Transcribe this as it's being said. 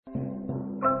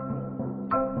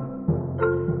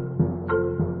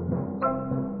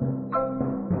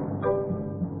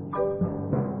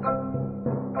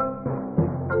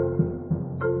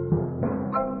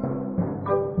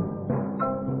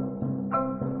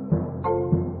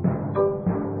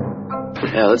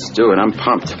Yeah, let's do it. I'm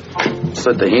pumped. Let's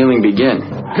let the healing begin.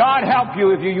 God help you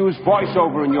if you use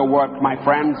voiceover in your work, my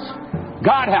friends.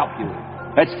 God help you.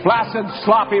 It's flaccid,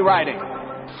 sloppy writing.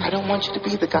 I don't want you to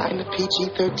be the guy in the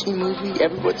PG-13 movie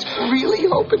everyone's really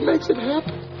hoping makes it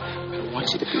happen. I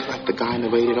want you to be like the guy in the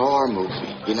rated R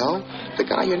movie, you know? The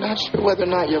guy you're not sure whether or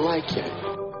not you like yet.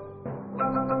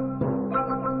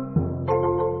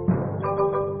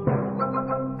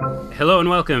 Hello and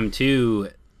welcome to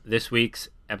this week's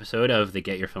episode of the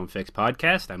Get Your Film Fix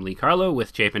podcast. I'm Lee Carlo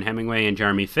with Chapin Hemingway and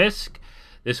Jeremy Fisk.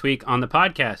 This week on the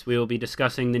podcast, we will be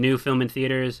discussing the new film in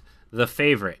theaters, The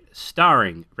Favorite,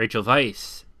 starring Rachel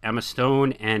Weisz, Emma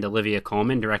Stone, and Olivia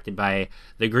Colman, directed by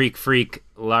the Greek freak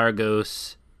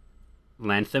Yorgos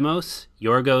Lanthimos,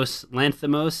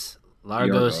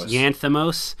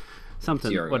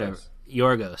 something, whatever.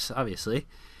 Yorgos, obviously.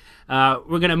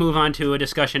 We're going to move on to a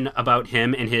discussion about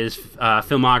him and his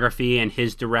filmography and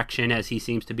his direction, as he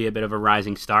seems to be a bit of a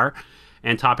rising star,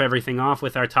 and top everything off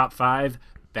with our top 5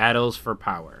 battles for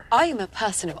power. I am a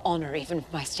person of honor, even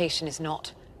if my station is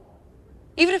not.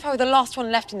 Even if I were the last one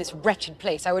left in this wretched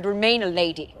place, I would remain a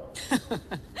lady.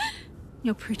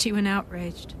 You're pretty when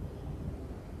outraged.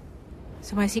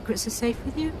 So my secrets are safe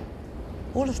with you?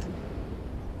 All of them.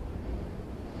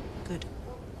 Good.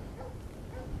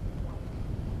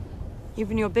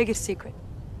 Even your biggest secret.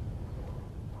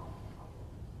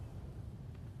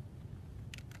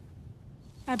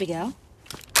 Abigail?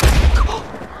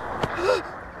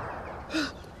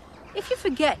 If you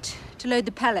forget to load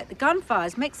the pellet, the gun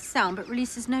fires, makes a sound but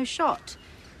releases no shot.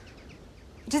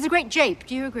 It is a great jape,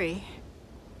 do you agree?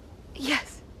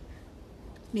 Yes.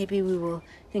 Maybe we will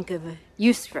think of a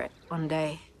use for it one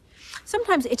day.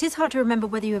 Sometimes it is hard to remember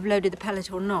whether you have loaded the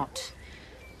pellet or not.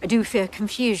 I do fear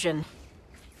confusion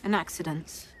and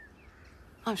accidents.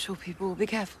 I'm sure people will be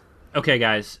careful. Okay,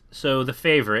 guys, so The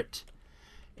Favorite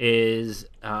is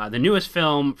the newest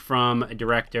film from a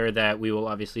director that we will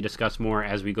obviously discuss more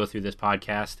as we go through this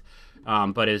podcast,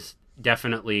 but is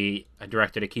definitely a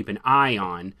director to keep an eye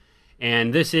on.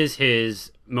 And this is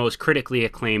his most critically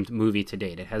acclaimed movie to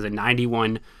date. It has a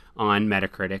 91 on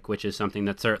Metacritic, which is something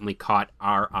that certainly caught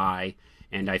our eye,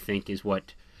 and I think is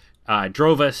what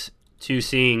drove us to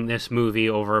seeing this movie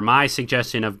over my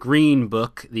suggestion of Green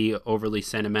Book, the overly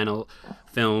sentimental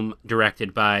film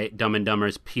directed by Dumb and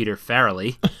Dumber's Peter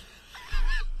Farrelly.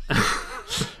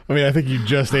 I mean, I think you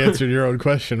just answered your own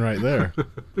question right there.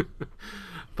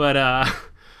 But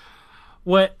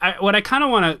what I kind of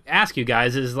want to ask you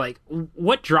guys is, like,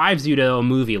 what drives you to a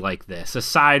movie like this,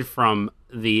 aside from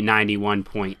the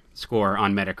 91-point score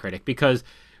on Metacritic? Because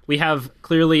we have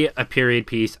clearly a period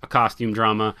piece, a costume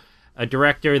drama, a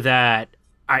director that,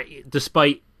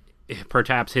 despite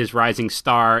perhaps his rising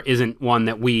star, isn't one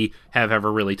that we have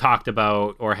ever really talked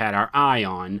about or had our eye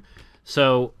on.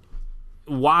 So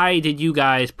why did you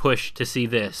guys push to see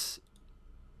this?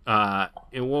 Or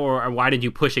why did you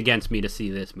push against me to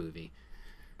see this movie?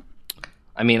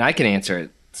 I mean, I can answer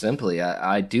it simply.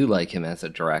 I do like him as a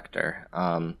director.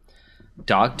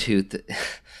 Dogtooth,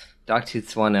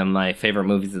 Dogtooth's one of my favorite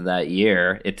movies of that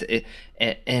year.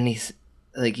 And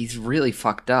he's really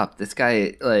fucked up. This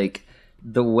guy, like,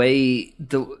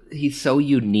 he's so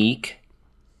unique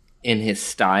in his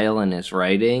style and his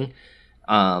writing,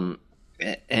 and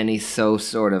he's so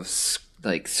sort of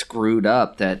like screwed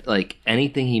up that, like,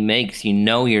 anything he makes,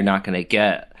 you're not going to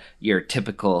get your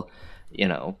typical,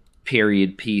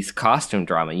 period piece costume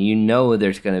drama.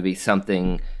 There's going to be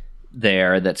something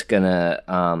there that's going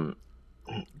to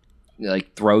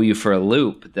like throw you for a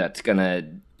loop, that's going to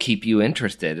keep you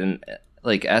interested. And,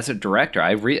 like, as a director,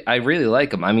 I really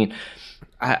like him. I mean,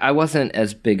 I wasn't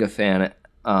as big a fan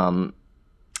of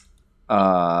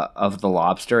The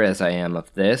Lobster as I am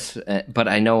of this, but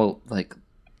I know, like,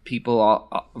 people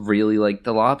all really like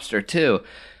The Lobster too.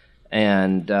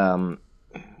 And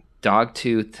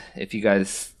Dogtooth, if you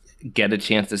guys get a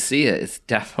chance to see it, it's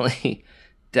definitely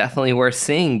worth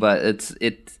seeing. But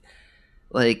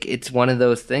it's one of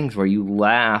those things where you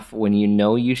laugh when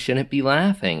you shouldn't be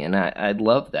laughing, and I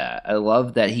love that. I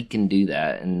love that he can do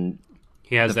that, and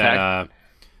he has that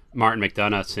Martin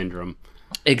McDonagh syndrome.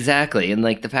 Exactly, and,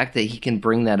 like, the fact that he can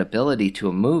bring that ability to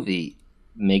a movie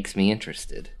makes me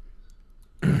interested.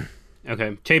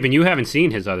 Okay, Chapin, you haven't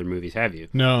seen his other movies, have you?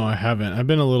 No, I haven't. I've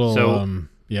been a little.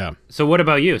 Yeah. So what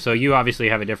about you? So you obviously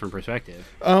have a different perspective.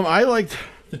 I liked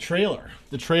the trailer.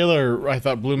 The trailer, I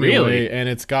thought, blew me away, and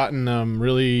it's gotten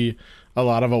really a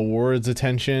lot of awards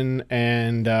attention.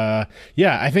 And I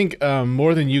think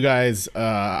more than you guys,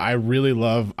 I really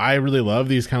love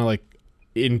these kind of, like,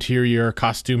 interior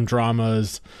costume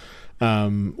dramas,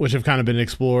 which have kind of been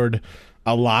explored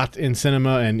a lot in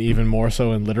cinema and even more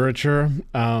so in literature.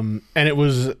 And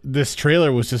this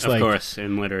trailer was just of course,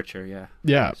 in literature, yeah.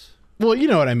 Yeah. Well, you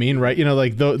know what I mean, right? You know,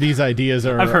 like these ideas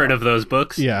are. I've heard of those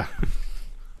books. Yeah.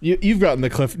 You've gotten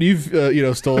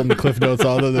you've stolen the Cliff Notes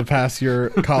all of the past your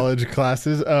college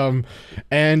classes.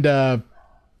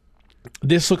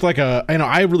 This looked like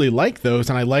I really like those,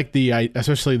 and I like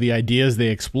especially the ideas they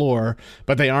explore,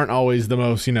 but they aren't always the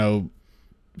most,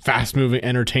 fast moving,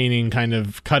 entertaining kind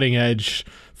of cutting edge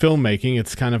filmmaking.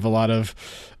 It's kind of a lot of,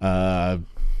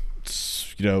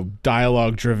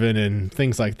 dialogue driven and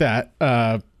things like that.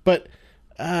 But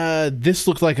this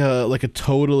looked like a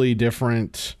totally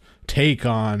different take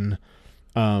on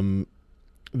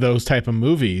those type of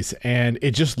movies, and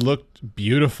it just looked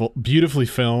beautifully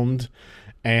filmed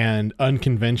and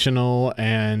unconventional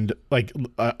and like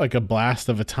a blast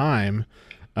of a time.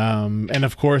 And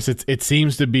of course it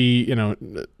seems to be,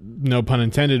 no pun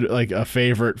intended, like a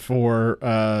favorite for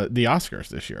the Oscars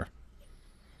this year.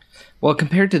 Well,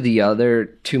 compared to the other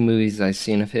two movies I've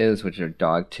seen of his, which are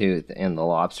Dogtooth and The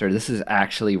Lobster, this is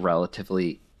actually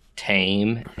relatively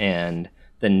tame, and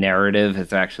the narrative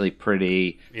is actually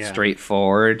pretty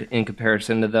straightforward in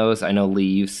comparison to those. I know, Lee,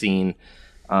 you've seen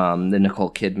the Nicole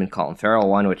Kidman, Colin Farrell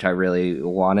one, which I really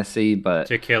want to see, but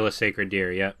To Kill a Sacred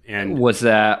Deer, yeah. And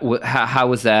how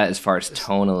was that as far as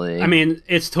tonally? I mean,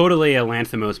 it's totally a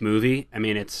Lanthimos movie. I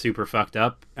mean, it's super fucked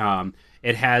up.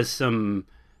 It has some,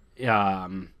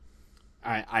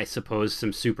 I suppose,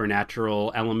 some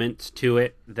supernatural elements to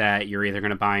it that you're either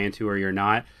going to buy into or you're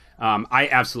not. I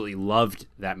absolutely loved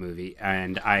that movie,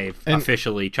 and I've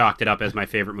officially chalked it up as my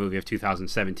favorite movie of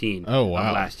 2017. Oh, wow.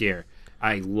 Of last year.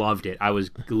 I loved it. I was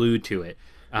glued to it.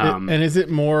 And is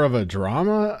it more of a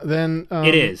drama than...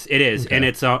 It is. Okay. And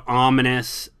it's an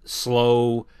ominous,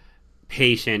 slow,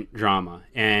 patient drama.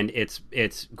 And it's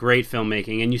great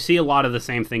filmmaking. And you see a lot of the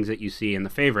same things that you see in The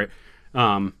Favorite.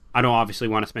 I don't obviously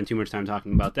want to spend too much time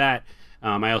talking about that.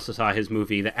 I also saw his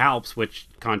movie, The Alps, which,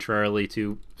 contrarily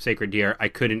to Sacred Deer, I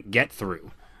couldn't get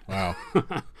through. Wow.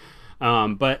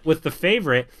 But with The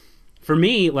Favorite, for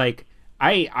me, like...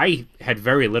 I had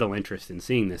very little interest in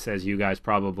seeing this, as you guys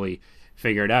probably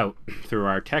figured out through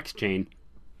our text chain.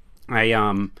 I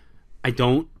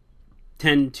don't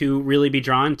tend to really be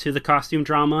drawn to the costume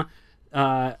drama,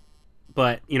 but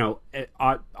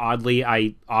oddly,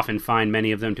 I often find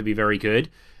many of them to be very good.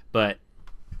 But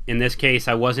in this case,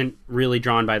 I wasn't really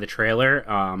drawn by the trailer.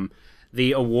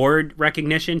 The award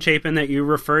recognition, Chapin, that you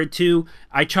referred to,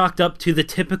 I chalked up to the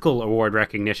typical award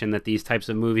recognition that these types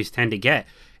of movies tend to get.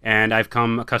 And I've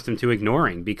come accustomed to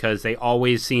ignoring, because they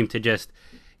always seem to just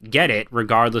get it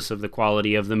regardless of the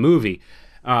quality of the movie.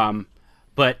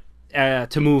 But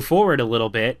to move forward a little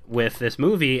bit with this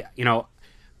movie,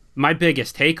 my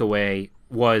biggest takeaway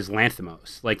was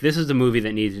Lanthimos. Like, this is a movie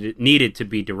that needed to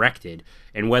be directed.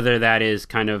 And whether that is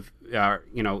kind of,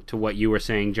 to what you were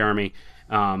saying, Jeremy,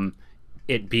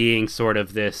 it being sort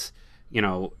of this,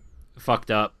 fucked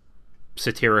up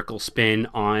satirical spin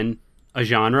on a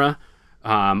genre,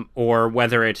 or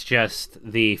whether it's just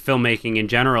the filmmaking in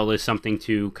general is something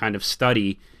to kind of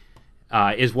study,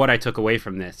 is what I took away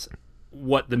from this.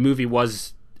 What the movie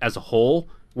was as a whole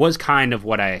was kind of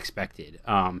what I expected.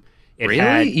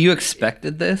 Really? You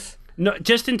expected this? No,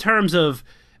 just in terms of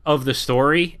the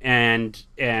story and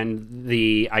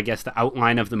the, I guess, the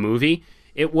outline of the movie.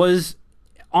 It was,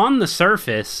 on the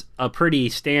surface, a pretty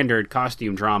standard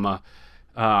costume drama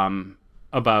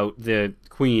about the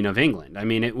Queen of England. I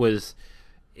mean,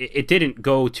 it didn't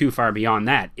go too far beyond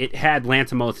that. It had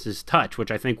Lanthimos' touch, which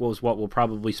I think was what we'll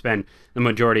probably spend the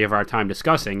majority of our time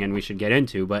discussing, and we should get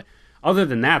into. But other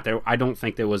than that, I don't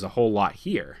think there was a whole lot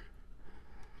here.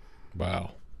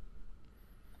 Wow.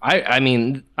 I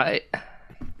mean,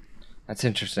 that's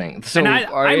interesting. So, and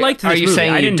I liked this movie. Are you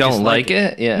saying you don't like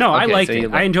it? Yeah. No, okay, I liked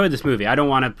it. I enjoyed this movie. I don't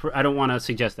want to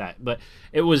suggest that, but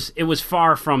it was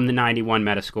far from the 91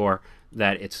 Metascore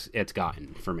that it's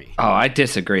gotten for me. Oh, I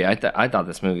disagree. I thought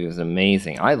this movie was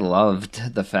amazing. I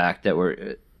loved the fact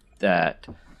that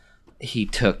he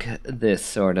took this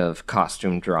sort of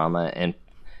costume drama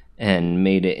and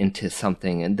made it into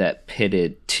something that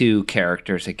pitted two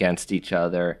characters against each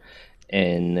other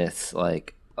in this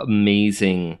like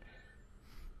amazing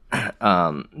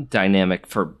dynamic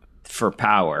for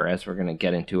power, as we're going to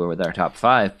get into with our top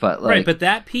five. But right, but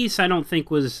that piece I don't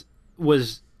think was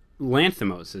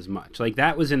Lanthimos as much. Like,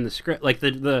 that was in the script. Like,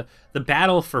 the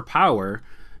battle for power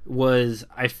was,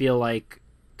 I feel like,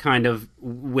 kind of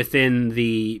within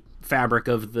the fabric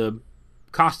of the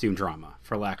costume drama,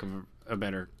 for lack of a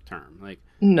better term. Like,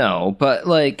 no, but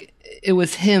like, it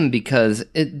was him because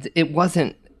it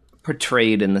wasn't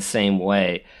portrayed in the same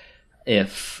way.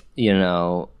 If you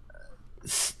know,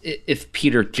 if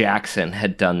Peter Jackson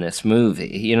had done this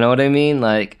movie. You know what I mean?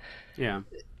 Like, yeah,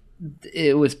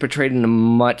 it was portrayed in a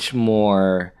much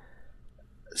more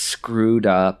screwed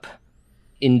up,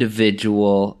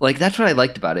 individual. Like, that's what I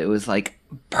liked about it. It was like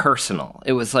personal.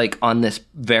 It was like on this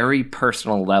very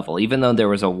personal level, even though there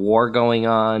was a war going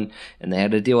on and they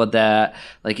had to deal with that.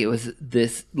 Like, it was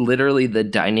this literally the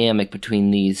dynamic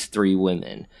between these three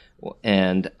women.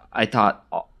 And I thought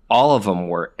all of them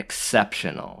were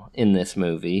exceptional in this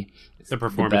movie. The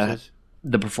performances.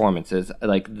 The performances.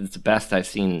 Like, it's the best I've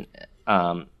seen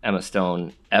Emma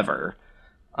Stone ever.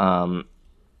 And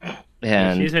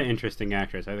she's an interesting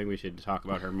actress. I think we should talk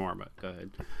about her more, but go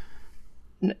ahead.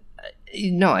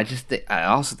 No, I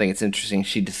also think it's interesting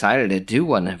she decided to do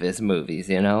one of his movies,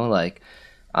 you know, like,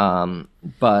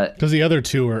 but because the other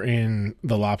two are in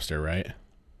The Lobster, right?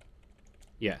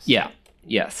 Yes. Yeah.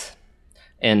 Yes.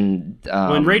 And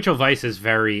when Rachel Weisz is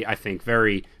very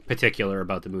particular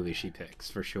about the movie she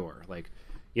picks, for sure. Like,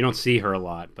 you don't see her a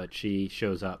lot, but she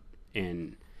shows up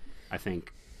in, I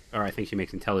think she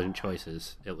makes intelligent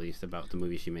choices, at least, about the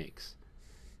movie she makes.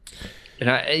 And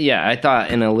I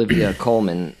thought Olivia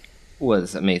Colman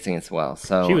was amazing as well.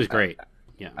 So she was great.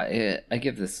 I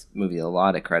give this movie a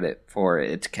lot of credit for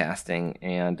its casting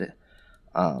and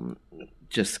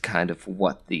just kind of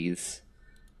what these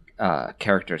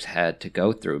characters had to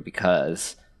go through,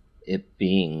 because it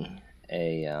being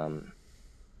a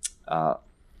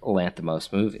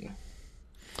Lanthimos movie.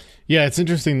 Yeah, it's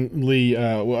interestingly.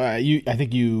 I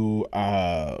think you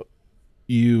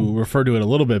referred to it a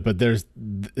little bit, but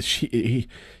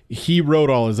he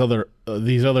wrote all his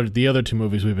the other two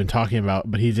movies we've been talking about,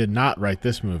 but he did not write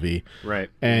this movie. Right.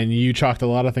 And you chalked a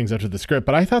lot of things up to the script,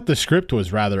 but I thought the script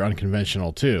was rather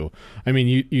unconventional too. I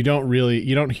mean, you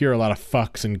don't hear a lot of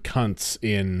fucks and cunts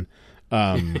in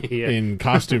in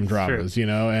costume dramas, you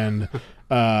know, and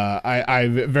I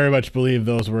very much believe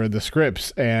those were the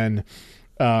scripts. And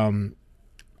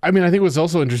I mean, I think what's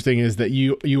also interesting is that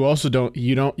you also don't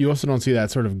see that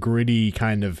sort of gritty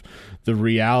kind of the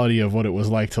reality of what it was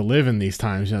like to live in these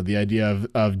times. You know, the idea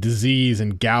of disease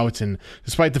and gout, and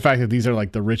despite the fact that these are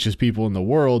like the richest people in the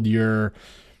world,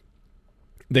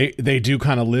 they do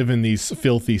kind of live in these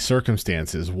filthy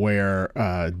circumstances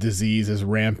where disease is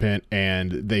rampant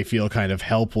and they feel kind of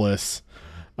helpless,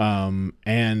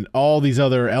 and all these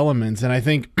other elements. And I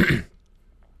think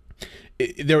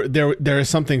there is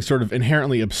something sort of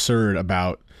inherently absurd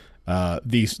about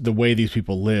the way these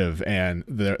people live and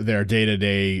their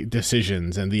day-to-day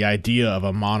decisions and the idea of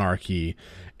a monarchy.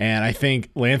 And I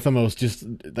think Lanthimos just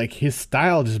like his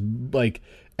style just like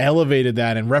elevated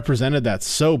that and represented that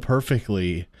so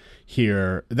perfectly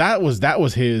here. That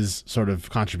was his sort of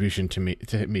contribution to me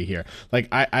here. Like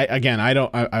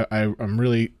I'm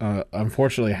really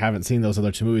unfortunately haven't seen those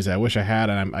other two movies. I wish I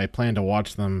had, and I plan to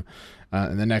watch them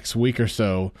in the next week or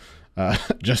so,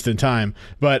 just in time.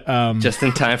 But just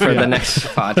in time for the next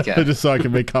podcast, just so I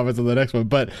can make comments on the next one.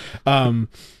 But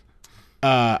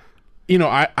you know,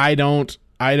 I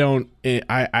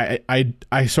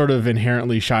sort of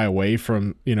inherently shy away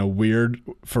from, you know, weird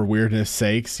for weirdness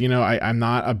sakes. You know, I'm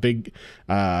not a big,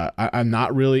 I'm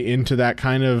not really into that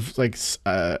kind of like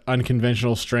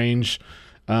unconventional, strange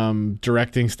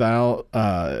directing style,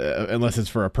 unless it's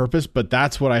for a purpose. But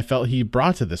that's what I felt he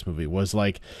brought to this movie, was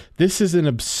like, this is an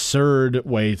absurd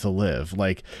way to live.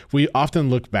 Like, we often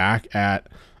look back at,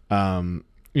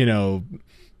 you know,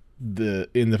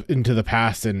 into the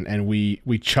past and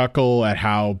we chuckle at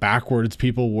how backwards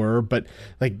people were, but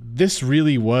like, this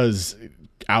really was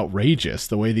outrageous,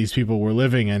 the way these people were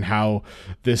living and how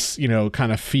this, you know,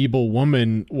 kind of feeble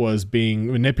woman was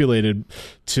being manipulated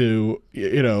to,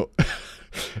 you know,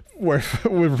 where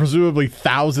presumably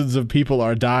thousands of people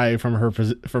are dying from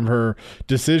her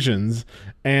decisions.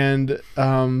 And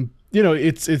you know,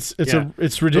 it's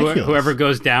ridiculous. Whoever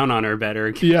goes down on her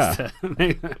better gets to,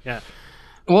 yeah.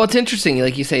 Well, it's interesting.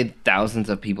 Like you say, thousands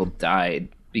of people died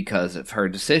because of her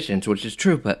decisions, which is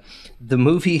true. But the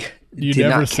movie did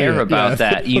not care about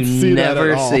that. You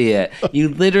never see it. You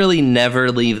literally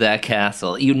never leave that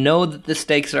castle. You know that the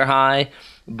stakes are high,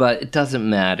 but it doesn't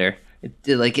matter.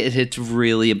 It's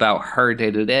really about her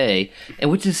day to day, and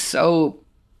which is so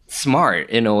smart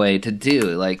in a way to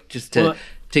do. Like, just to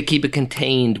keep it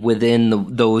contained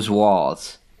within those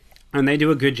walls. And they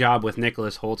do a good job with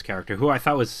Nicholas Holt's character, who I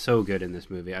thought was so good in this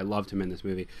movie. I loved him in this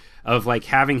movie, of like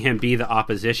having him be the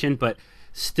opposition, but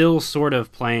still sort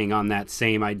of playing on that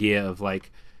same idea of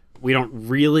like, we don't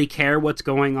really care what's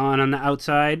going on the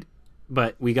outside,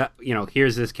 but we got, you know,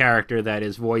 here's this character that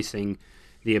is voicing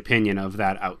the opinion of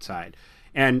that outside.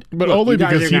 But look, only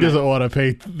because he doesn't want to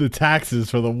pay the taxes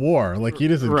for the war. Like, he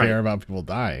doesn't care about people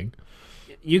dying.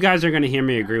 You guys are going to hear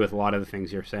me agree with a lot of the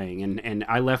things you're saying. And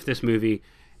I left this movie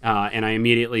and I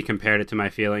immediately compared it to my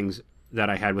feelings that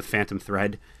I had with Phantom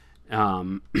Thread.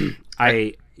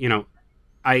 I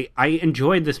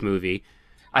enjoyed this movie.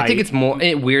 I think it's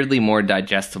weirdly more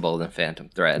digestible than Phantom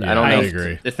Thread. Yeah, I don't know. I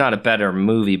agree. It's not a better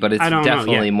movie, but it's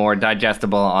definitely more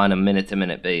digestible on a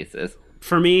minute-to-minute basis.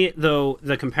 For me, though,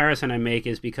 the comparison I make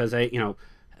is because I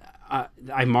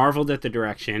marveled at the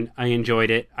direction. I enjoyed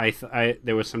it.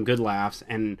 There was some good laughs,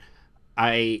 and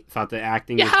I thought the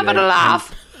acting was good. Having a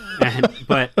laugh.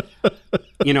 But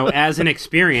as an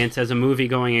experience, as a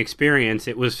movie-going experience,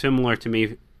 it was similar to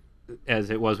me as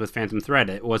it was with Phantom Thread.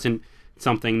 It wasn't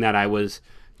something that I was,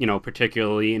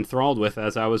 particularly enthralled with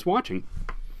as I was watching.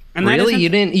 And really, you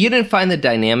didn't find the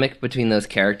dynamic between those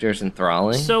characters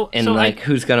enthralling,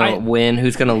 who's gonna win,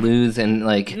 who's gonna lose, and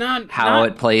how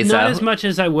it plays out. Not as much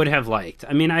as I would have liked.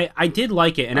 I mean, I did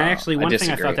like it, and one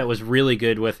thing I thought that was really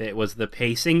good with it was the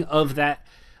pacing of that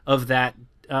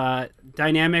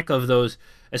dynamic of those,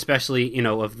 especially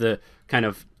of the kind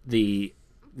of the.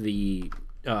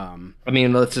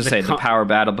 Let's just say the power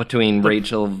battle between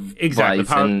Rachel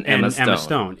Weisz and Emma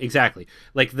Stone. Exactly.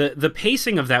 Like the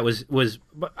pacing of that was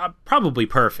probably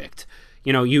perfect.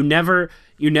 It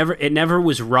never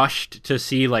was rushed to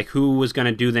see like who was going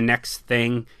to do the next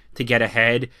thing to get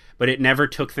ahead, but it never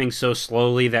took things so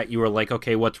slowly that you were like,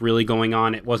 okay, what's really going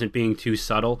on? It wasn't being too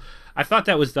subtle. I thought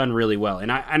that was done really well,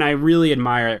 and I really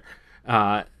admire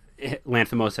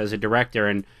Lanthimos as a director,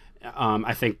 and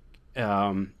I think.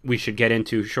 We should get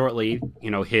into shortly,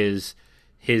 his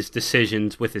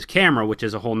decisions with his camera, which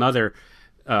is a whole nother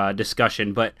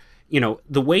discussion. But,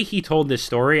 the way he told this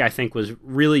story, I think, was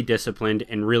really disciplined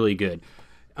and really good.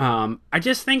 I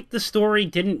just think the story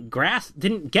didn't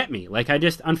get me. Like,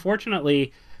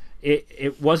 unfortunately,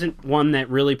 it wasn't one that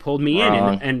really pulled me in.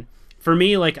 And for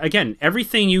me, like, again,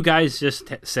 everything you guys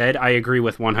just said, I agree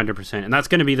with 100%. And that's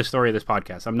going to be the story of this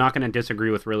podcast. I'm not going to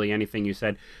disagree with really anything you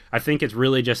said. I think it's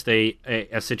really just a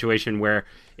situation where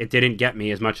it didn't get me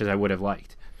as much as I would have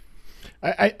liked.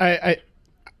 I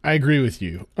agree with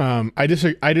you. I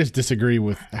just disagrey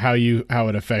with how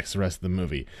it affects the rest of the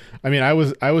movie. I mean, I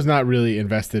was not really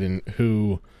invested in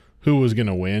who was going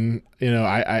to win.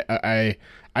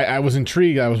 I was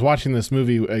intrigued. I was watching this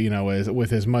movie,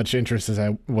 with as much interest as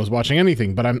I was watching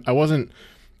anything, but I wasn't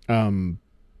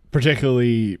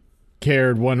particularly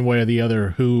cared one way or the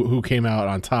other who came out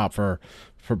on top for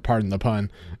pardon the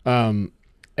pun.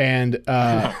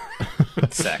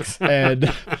 Sex.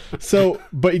 And so,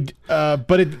 but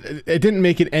it didn't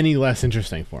make it any less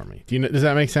interesting for me. Does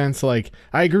that make sense? Like,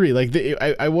 I agree. Like,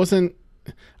 I wasn't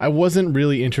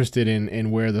really interested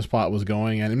in where this plot was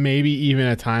going, and maybe even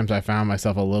at times I found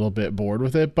myself a little bit bored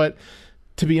with it. But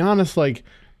to be honest, like,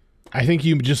 I think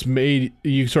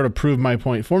you sort of proved my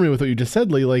point for me with what you just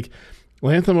said, Lee. Like,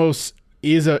 Lanthimos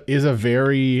is a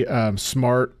very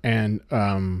smart and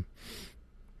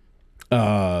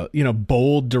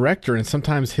bold director, and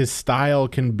sometimes his style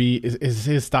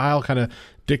his style kind of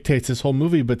dictates this whole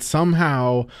movie, but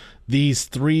somehow these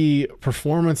three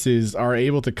performances are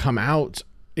able to come out,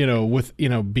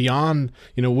 beyond,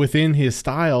 within his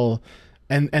style.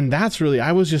 And that's really,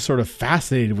 I was just sort of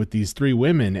fascinated with these three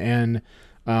women. And,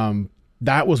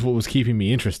 that was what was keeping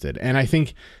me interested. And I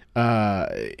think,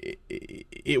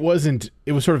 it was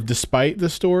sort of despite the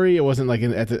story. It wasn't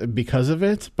like because of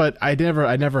it, but I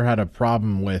never had a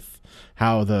problem with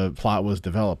how the plot was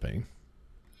developing.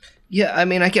 Yeah, I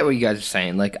mean, I get what you guys are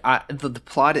saying. Like, the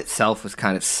plot itself was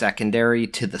kind of secondary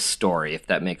to the story, if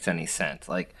that makes any sense.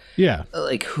 Like, yeah,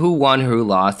 like who won, who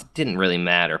lost, it didn't really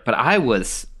matter. But I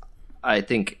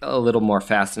think, a little more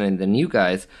fascinated than you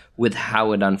guys with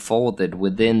how it unfolded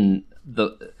within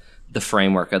the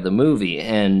framework of the movie,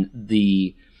 and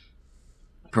the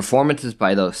performances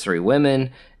by those three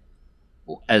women,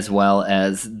 as well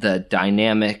as the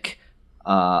dynamic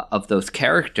of those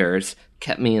characters,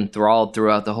 kept me enthralled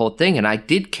throughout the whole thing. And I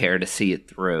did care to see it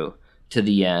through to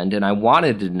the end, and I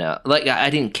wanted to know. Like, I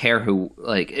didn't care who.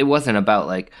 Like, it wasn't about,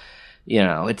 like,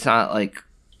 it's not like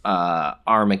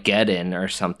Armageddon or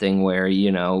something where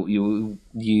you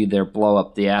either blow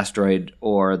up the asteroid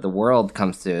or the world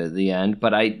comes to the end.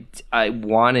 But I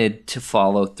wanted to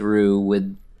follow through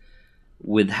with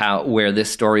where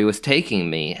this story was taking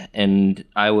me, and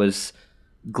I was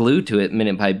glued to it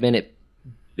minute by minute,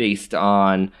 based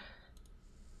on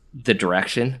the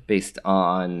direction, based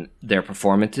on their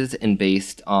performances, and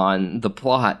based on the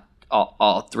plot,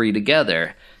 all three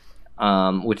together,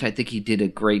 which I think he did a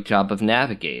great job of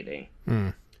navigating.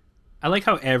 I like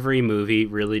how every movie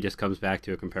really just comes back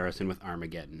to a comparison with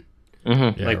Armageddon.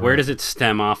 Mm-hmm. Yeah, like, where does it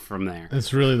stem off from there?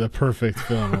 It's really the perfect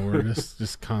film, and we're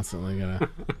just constantly gonna.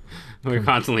 We're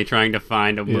constantly trying to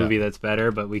find a movie that's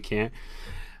better, but we can't.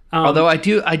 Although I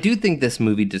do think this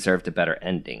movie deserved a better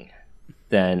ending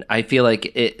than I feel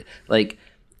like it. Like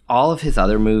all of his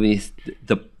other movies,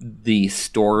 the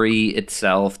story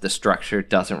itself, the structure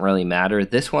doesn't really matter.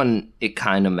 This one, it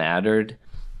kind of mattered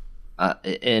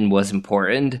and was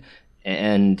important,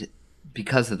 and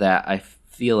because of that, I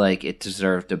feel like it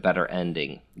deserved a better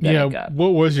ending than it got.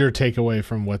 What was your takeaway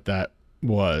from what that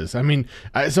was? I mean,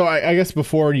 I guess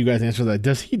before you guys answer that,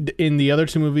 does he in the other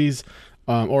two movies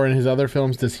or in his other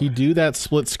films, does he do that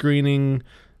split screening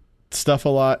stuff a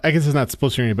lot? I guess it's not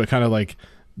split screening, but kind of like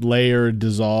layered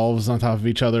dissolves on top of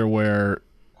each other where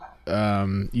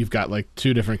you've got like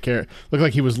two different look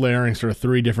like he was layering sort of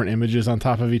three different images on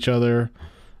top of each other.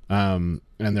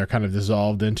 And they're kind of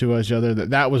dissolved into each other.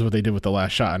 That was what they did with The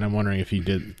Last Shot, and I'm wondering if he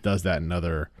does that in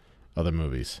other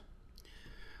movies.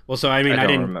 Well, so I mean, I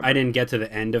didn't get to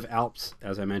the end of Alps,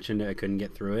 as I mentioned. I couldn't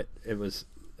get through it. It was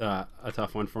a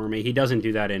tough one for me. He doesn't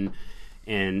do that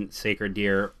in Sacred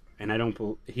Deer, and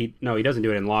he doesn't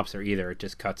do it in Lobster either. It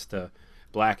just cuts to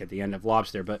black at the end of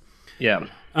Lobster. But yeah,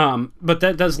 but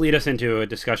that does lead us into a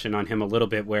discussion on him a little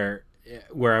bit, where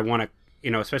I want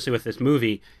to, especially with this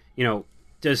movie,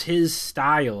 does his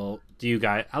style, do you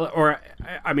guys, or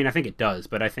I mean, I think it does,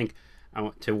 but I think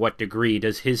to what degree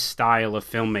does his style of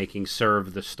filmmaking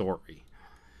serve the story?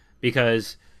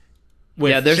 Because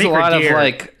with there's Sacred a lot Deer, of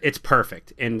like, it's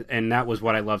perfect, and that was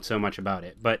what I loved so much about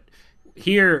it. But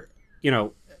here,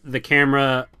 the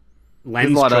camera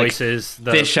lens choices, like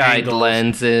the fisheye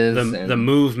lenses, the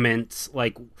movements,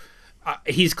 like.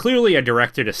 He's clearly a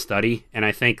director to study, and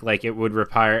I think like it would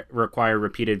require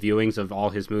repeated viewings of all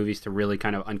his movies to really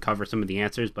kind of uncover some of the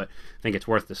answers. But I think it's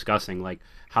worth discussing, like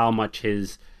how much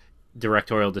his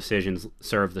directorial decisions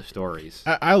serve the stories.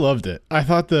 I loved it. I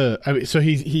thought so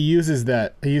he uses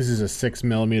a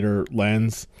 6mm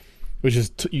lens, which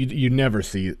is you never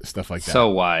see stuff like that. So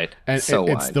wide, and it's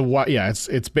wide.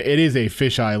 It is a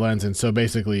fisheye lens, and so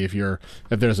basically, if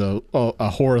there's a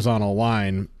horizontal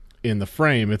line in the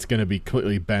frame, it's going to be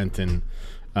completely bent and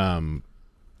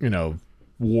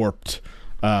warped.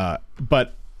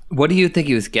 But what do you think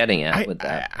he was getting at with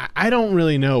that? I don't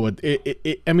really know. But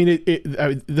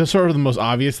the sort of the most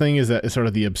obvious thing is that it's sort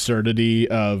of the absurdity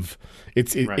of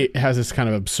it has this kind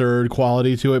of absurd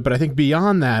quality to it. But I think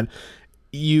beyond that,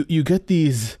 you get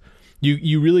these.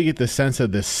 You really get the sense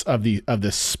of this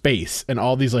space and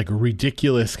all these like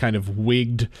ridiculous kind of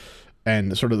wigged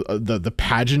and sort of the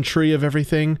pageantry of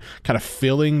everything kind of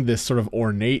filling this sort of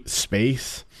ornate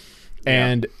space.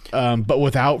 And but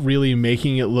without really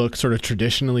making it look sort of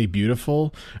traditionally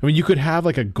beautiful. I mean, you could have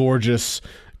like a gorgeous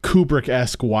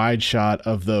Kubrick-esque wide shot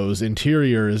of those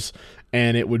interiors,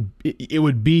 and it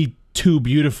would be too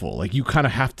beautiful. Like, you kind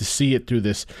of have to see it through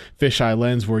this fisheye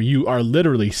lens where you are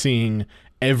literally seeing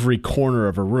every corner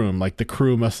of a room. Like,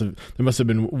 there must have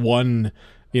been one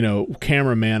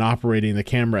cameraman operating the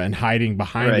camera and hiding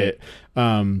behind it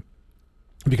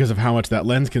because of how much that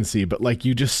lens can see. But like,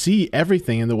 you just see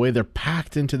everything and the way they're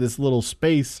packed into this little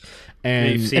space, and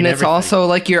it's everything. Also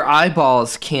like your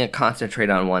eyeballs can't concentrate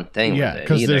on one thing.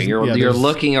 Because you're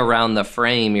looking around the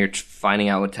frame, you're finding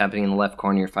out what's happening in the left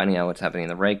corner, you're finding out what's happening in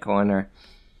the right corner.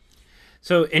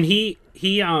 So, and he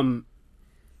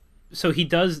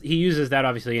uses that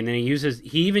obviously, and then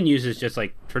he even uses just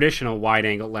like traditional wide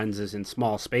angle lenses in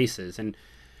small spaces, and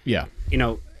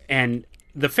and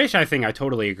the fisheye thing I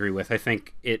totally agree with. I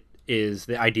think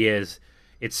the idea is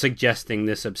it's suggesting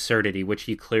this absurdity, which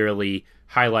he clearly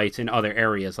highlights in other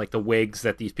areas, like the wigs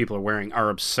that these people are wearing are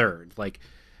absurd. Like,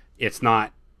 it's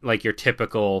not like your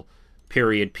typical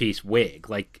period piece wig.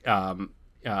 Like, no,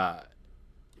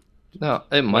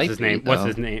 it might be.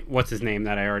 What's his name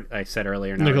that I said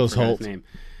earlier? Nicholas Hoult.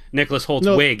 Nicholas Holt's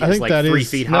wig is like 3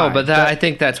 feet high. No, but I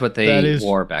think that's what they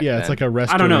wore back then. Yeah, it's like a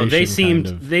restoration. I don't know.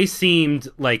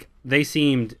 They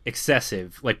seemed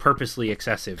excessive, like purposely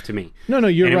excessive to me. No,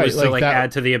 you're right. It was to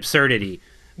add to the absurdity.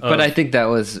 But I think that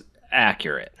was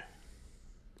accurate.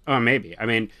 Oh, maybe. I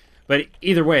mean, but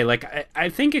either way, like I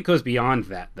think it goes beyond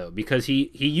that though, because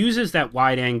he uses that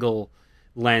wide angle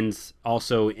lens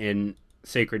also in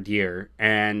Sacred Deer,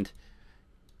 and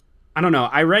I don't know.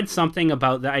 I read something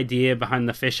about the idea behind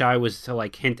the fisheye was to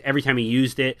like hint every time he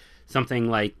used it, something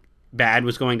like bad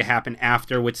was going to happen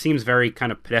after, which seems very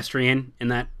kind of pedestrian in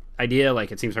that idea.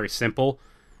 Like, it seems very simple,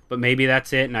 but maybe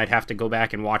that's it. And I'd have to go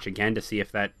back and watch again to see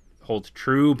if that holds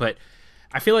true. But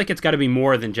I feel like it's got to be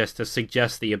more than just to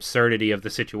suggest the absurdity of the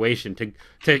situation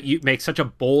to make such a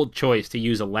bold choice to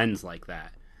use a lens like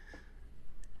that.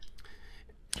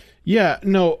 Yeah,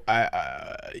 no,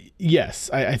 yes,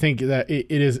 I think that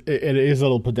it is a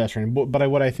little pedestrian, but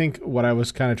what I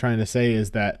was kind of trying to say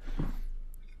is that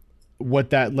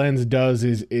what that lens does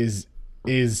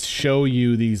is show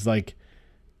you these like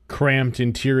cramped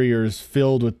interiors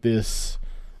filled with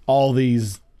all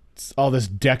this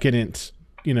decadent,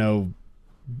 mise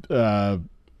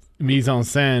en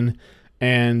scène,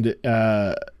 and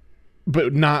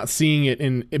but not seeing it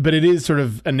but it is sort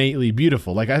of innately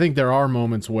beautiful. Like, I think there are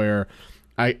moments where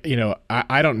I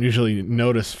don't usually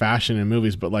notice fashion in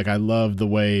movies, but like I love the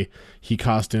way he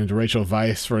costumed Rachel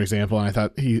Weisz, for example, and I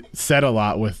thought he said a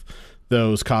lot with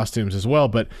those costumes as well.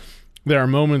 But there are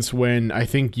moments when I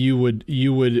think you would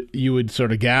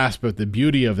sort of gasp at the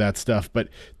beauty of that stuff, but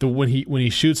when he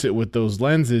shoots it with those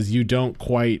lenses, you don't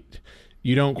quite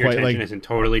Your attention isn't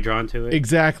totally drawn to it.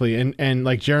 Exactly, and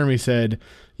like Jeremy said,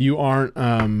 you aren't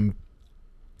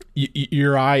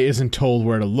your eye isn't told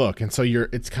where to look, and so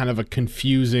it's kind of a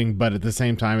confusing, but at the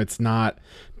same time it's not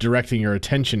directing your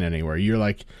attention anywhere. You're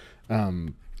like, I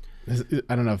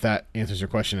don't know if that answers your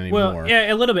question anymore. Well,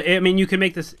 yeah, a little bit. I mean, you can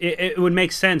make this, it would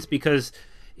make sense because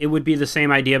it would be the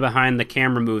same idea behind the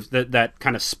camera moves, that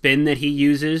kind of spin that he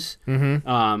uses,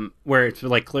 where it's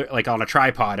like on a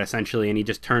tripod essentially, and he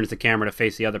just turns the camera to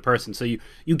face the other person. So you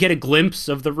get a glimpse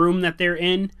of the room that they're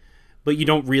in, but you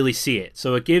don't really see it.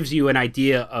 So it gives you an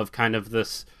idea of kind of the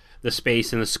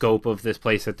space and the scope of this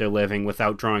place that they're living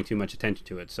without drawing too much attention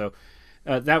to it. So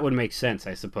that would make sense,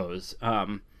 I suppose.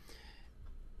 I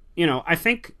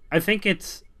think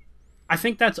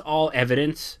that's all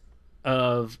evidence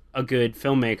of a good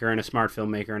filmmaker and a smart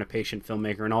filmmaker and a patient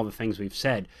filmmaker and all the things we've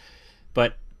said.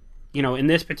 But, in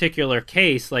this particular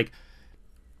case, like,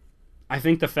 I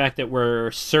think the fact that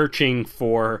we're searching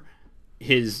for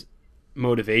his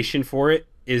motivation for it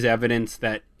is evidence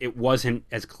that it wasn't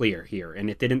as clear here, and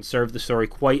it didn't serve the story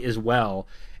quite as well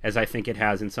as I think it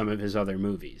has in some of his other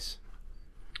movies.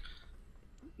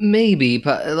 Maybe,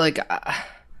 but like, I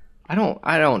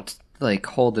don't like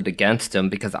hold it against him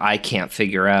because I can't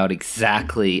figure out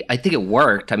exactly. I think it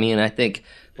worked. I mean, I think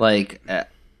like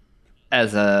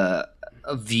as a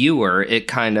viewer, it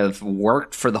kind of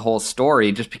worked for the whole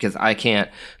story. Just because I can't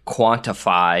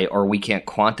quantify, or we can't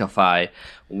quantify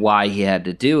why he had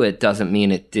to do it, doesn't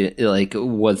mean it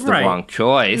was the wrong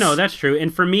choice. No, that's true.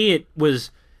 And for me, it was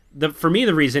the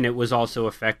reason it was also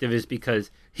effective is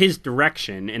because his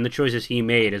direction and the choices he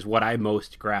made is what I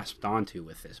most grasped onto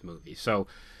with this movie. So,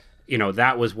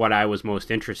 that was what I was most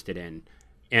interested in.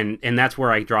 And that's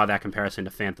where I draw that comparison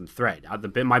to Phantom Thread.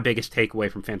 My biggest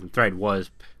takeaway from Phantom Thread was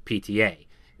PTA.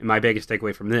 And my biggest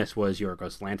takeaway from this was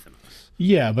Yorgos Lanthimos.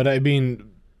 Yeah, but I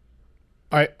mean,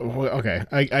 I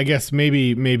guess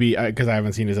maybe because I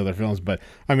haven't seen his other films, but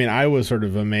I mean, I was sort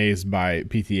of amazed by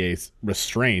PTA's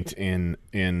restraint in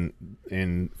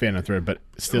Phantom Thread, but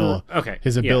still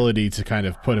his ability to kind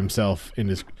of put himself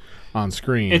on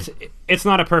screen. It's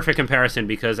not a perfect comparison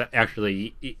because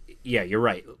actually, yeah, you're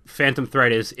right. Phantom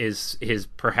Thread is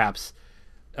perhaps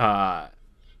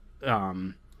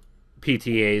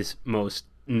PTA's most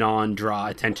non-draw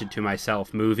attention to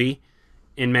myself movie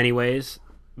in many ways,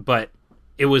 but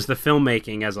it was the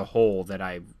filmmaking as a whole that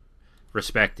I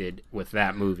respected with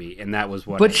that movie, and that was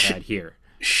what I had here.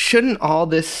 Shouldn't all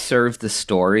this serve the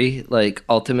story? Like,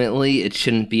 ultimately, it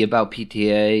shouldn't be about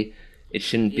PTA. It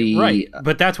shouldn't be right,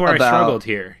 but that's where I struggled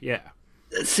here. Yeah.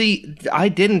 See, I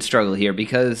didn't struggle here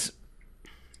because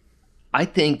I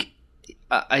think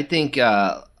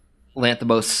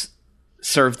Lanthimos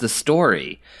served the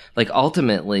story. Like,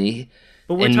 ultimately,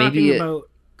 but we're talking about.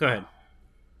 Go ahead.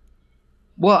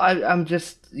 Well, I'm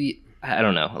just, I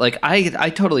don't know. Like, I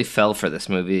totally fell for this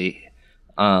movie,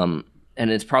 and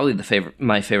it's probably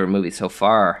my favorite movie so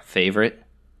far. Favorite?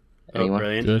 Anyone? Oh,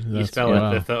 brilliant! Good. You spell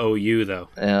it with the OU though.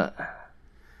 Yeah.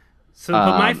 So,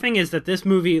 but my thing is that this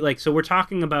movie, like, so we're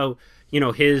talking about,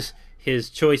 his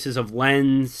choices of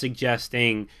lens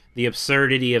suggesting the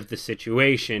absurdity of the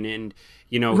situation, and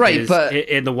right, but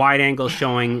the wide angle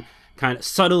showing. Kind of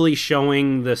subtly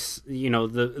showing this,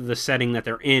 the setting that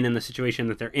they're in and the situation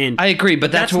that they're in. I agree,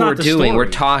 but that's what we're doing. Story. We're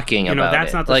talking about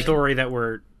that's it. not the story that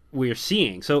we're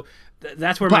seeing. So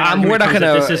that's where but my argument we're not comes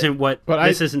gonna. This isn't what.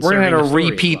 This isn't. We're going to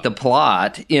repeat the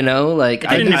plot. Like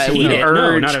I didn't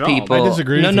urge not at all. people. I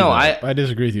disagree. With you, I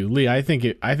disagree with you, Lee. I think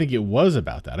it was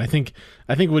about that. I think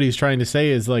what he's trying to say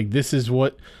is like this is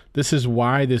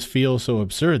why this feels so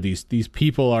absurd. These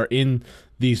people are in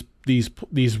these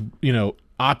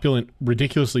opulent,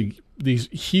 ridiculously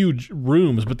huge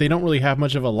rooms, but they don't really have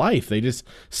much of a life. They just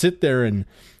sit there and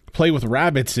play with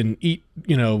rabbits and eat,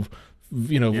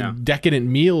 decadent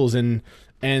meals, and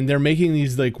they're making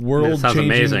these like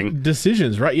world-changing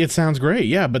decisions, right? It sounds great,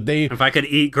 yeah. But if I could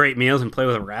eat great meals and play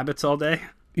with rabbits all day,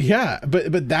 yeah.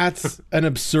 But that's an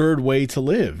absurd way to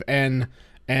live, and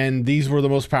these were the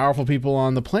most powerful people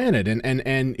on the planet,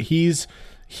 and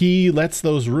he lets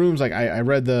those rooms, like I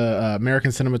read the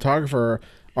American Cinematographer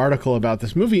article about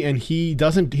this movie, and he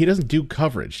doesn't do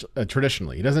coverage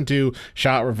traditionally. He doesn't do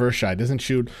shot, reverse shot. He doesn't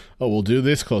shoot, we'll do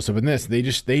this close up and this. They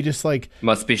just like,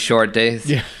 must be short days.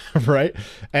 Yeah, right.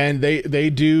 And they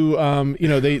do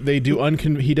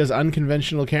he does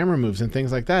unconventional camera moves and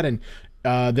things like that, and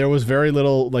there was very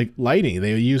little like lighting.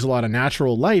 They use a lot of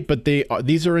natural light, but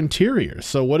these are interiors.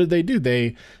 So what did they do?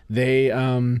 They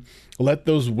let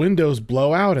those windows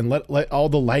blow out and let all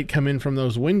the light come in from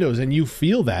those windows, and you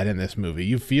feel that in this movie.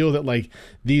 You feel that like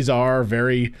these are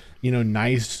very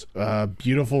nice,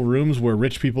 beautiful rooms where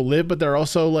rich people live, but they're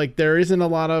also like there isn't a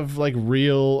lot of like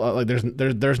real like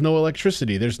there's no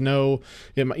electricity. There's no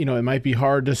it might be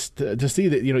hard to see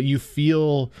that you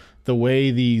feel the way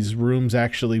these rooms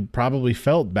actually probably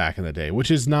felt back in the day,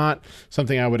 which is not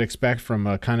something I would expect from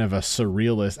a kind of a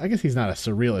surrealist. I guess he's not a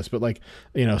surrealist, but like,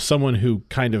 someone who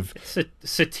kind of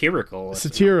satirical,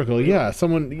 yeah.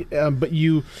 Someone,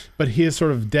 but his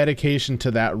sort of dedication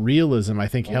to that realism, I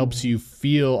think, helps you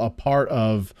feel a part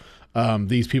of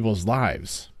these people's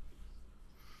lives.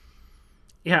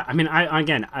 Yeah, I mean,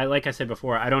 I like I said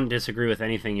before, I don't disagree with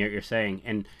anything you're saying,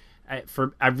 and I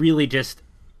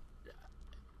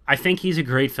think he's a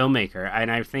great filmmaker,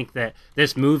 and I think that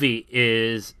this movie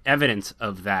is evidence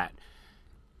of that.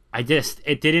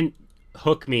 It didn't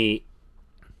hook me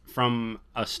from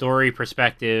a story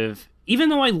perspective, even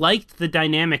though I liked the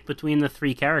dynamic between the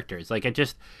three characters. Like,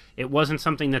 it wasn't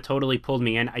something that totally pulled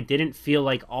me in. I didn't feel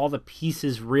like all the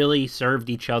pieces really served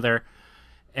each other,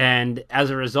 and as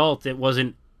a result, it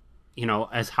wasn't,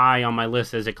 as high on my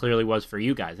list as it clearly was for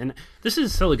you guys. And this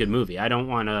is still a good movie. I don't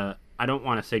want to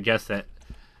suggest that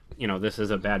this is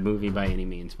a bad movie by any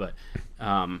means, but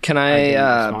can I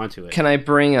respond to it. Can I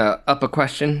bring up a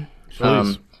question?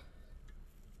 Please.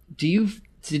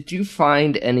 Did you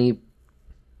find any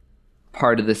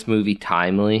part of this movie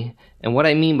timely? And what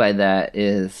I mean by that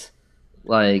is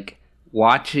like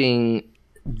watching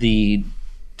the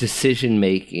decision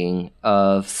making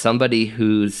of somebody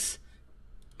who's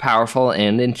powerful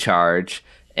and in charge,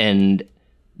 and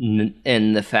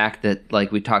the fact that,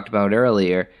 like we talked about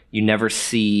earlier, you never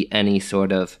see any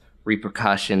sort of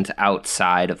repercussions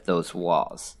outside of those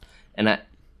walls. And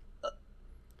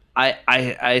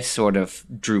I sort of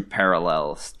drew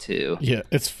parallels to. Yeah,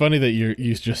 it's funny that you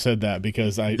just said that,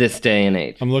 because this day and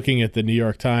age. I'm looking at the New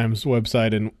York Times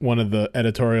website, and one of the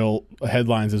editorial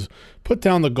headlines is "Put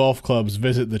down the golf clubs,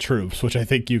 visit the troops," which I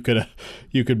think you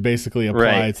could basically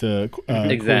apply to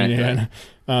exactly. Queen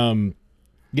Anne.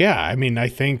 Yeah, I mean, I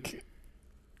think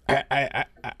I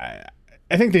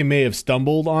think they may have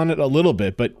stumbled on it a little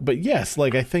bit, but yes,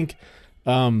 like I think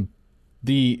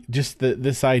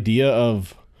this idea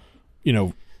of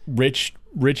rich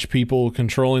people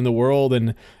controlling the world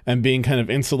and being kind of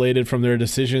insulated from their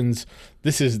decisions.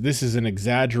 This is an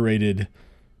exaggerated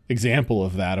example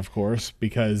of that, of course,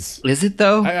 because is it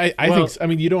though? I think I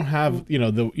mean you don't have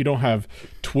you don't have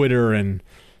Twitter and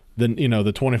the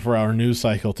 24-hour news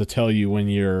cycle to tell you when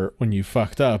you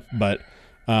fucked up, but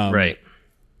right.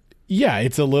 Yeah,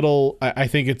 it's a little. I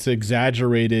think it's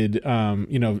exaggerated.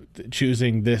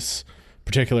 Choosing this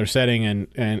particular setting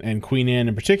and Queen Anne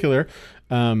in particular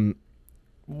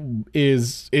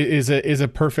is a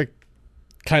perfect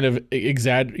kind of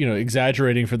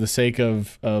exaggerating for the sake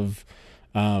of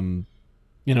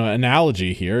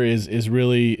analogy here is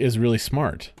really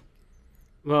smart.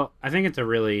 Well, I think it's a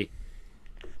really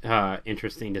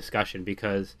interesting discussion,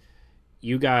 because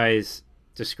you guys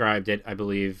described it, I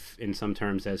believe, in some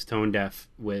terms as tone deaf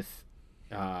with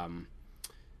Martin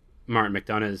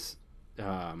McDonagh's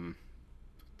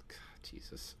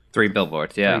Three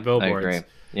Billboards. Yeah, 3 Billboards. I agree.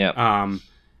 Yeah.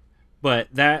 But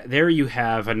there you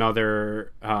have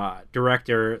another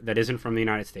director that isn't from the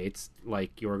United States,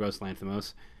 like Yorgos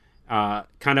Lanthimos,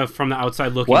 kind of from the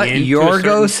outside looking in. What?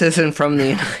 Yorgos isn't from the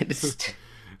United States?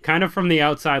 Kind of from the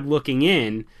outside looking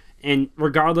in, and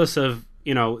regardless of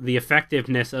the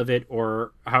effectiveness of it,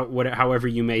 or however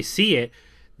you may see it,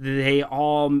 they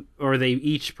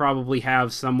each probably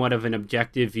have somewhat of an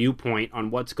objective viewpoint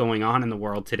on what's going on in the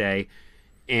world today,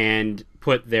 and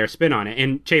put their spin on it.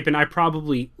 And Chapin, I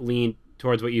probably lean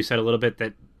towards what you said a little bit,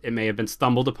 that it may have been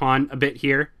stumbled upon a bit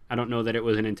here. I don't know that it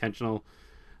was an intentional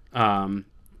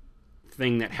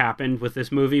thing that happened with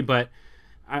this movie, but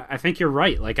I think you're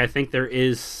right. Like, I think there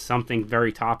is something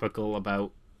very topical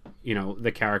about,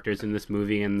 the characters in this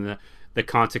movie and the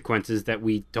consequences that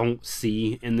we don't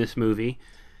see in this movie.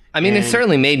 I mean, it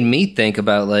certainly made me think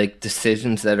about like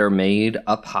decisions that are made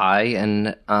up high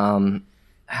and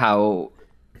how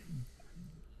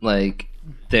like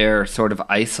they're sort of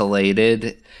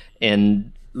isolated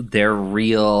in their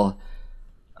real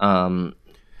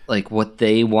like what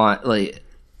they want,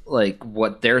 like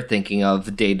what they're thinking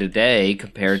of day to day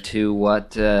compared to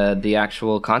what the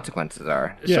actual consequences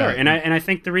are. Sure, and I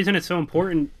think the reason it's so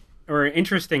important or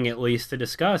interesting, at least, to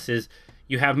discuss is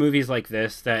you have movies like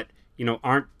this that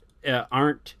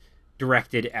aren't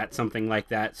directed at something like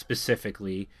that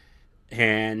specifically,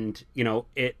 and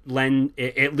it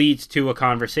leads to a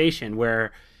conversation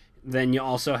where then you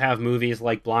also have movies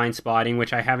like Blind Spotting,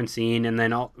 which I haven't seen, and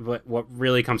then what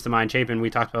really comes to mind, Chapin, we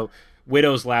talked about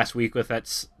Widows last week with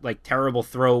that like terrible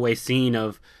throwaway scene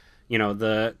of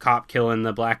the cop killing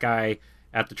the black guy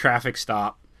at the traffic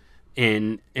stop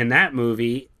in that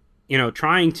movie,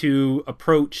 trying to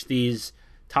approach these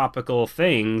topical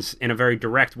things in a very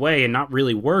direct way and not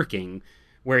really working,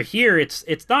 where here it's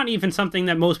not even something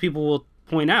that most people will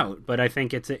point out, but I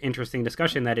think it's an interesting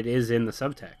discussion that it is in the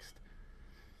subtext.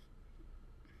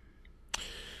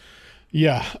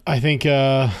 Yeah, I think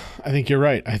you're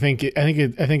right. I think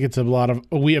it's a lot of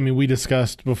we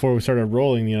discussed before we started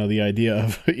rolling, the idea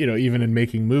of even in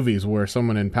making movies where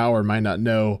someone in power might not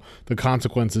know the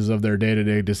consequences of their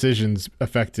day-to-day decisions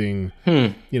affecting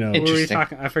What were we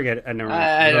talking? I forget. It doesn't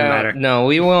matter. No,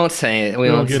 we won't say it. We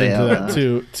won't get say into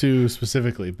that too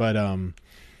specifically, but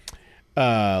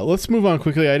let's move on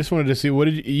quickly. I just wanted to see, what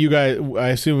did you guys? I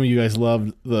assume you guys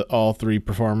loved all three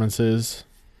performances.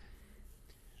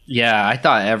 Yeah, I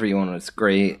thought everyone was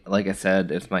great. Like I said,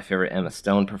 it's my favorite Emma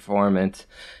Stone performance.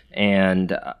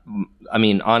 And, I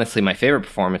mean, honestly, my favorite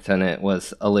performance in it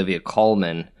was Olivia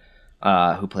Colman,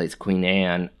 who plays Queen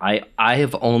Anne. I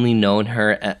have only known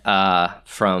her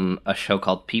from a show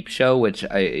called Peep Show, which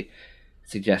I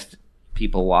suggest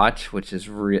people watch, which is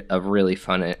a really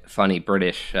funny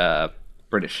British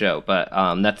show.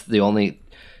 But that's the only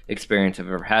experience I've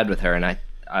ever had with her, and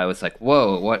I was like,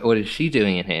 whoa, what is she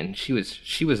doing in it? And she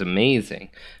was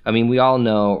amazing. I mean, we all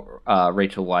know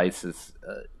Rachel Weisz is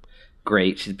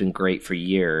great. She's been great for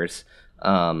years.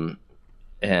 And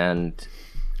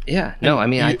yeah, no, I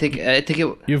mean, I think it.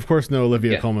 You of course know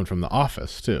Olivia Colman from The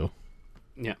Office too.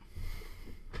 Yeah.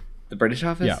 The British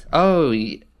Office? Yeah. Oh,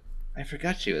 I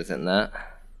forgot she was in that.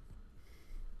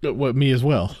 What, me as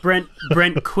well. Brent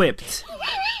quipped.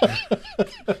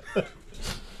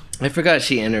 I forgot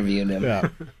she interviewed him. Yeah,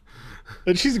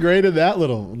 and she's great in that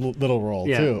little role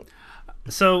too.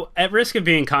 So, at risk of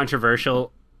being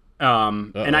controversial,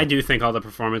 and I do think all the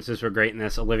performances were great in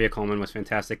this. Olivia Colman was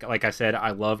fantastic. Like I said, I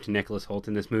loved Nicholas Hoult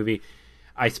in this movie.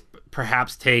 I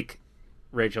perhaps take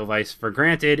Rachel Weisz for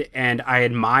granted, and I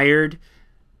admired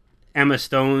Emma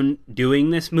Stone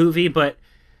doing this movie, but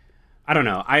I don't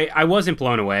know. I wasn't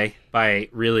blown away by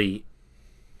really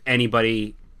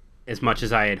anybody as much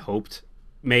as I had hoped.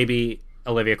 Maybe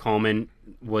Olivia Colman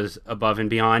was above and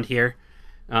beyond here.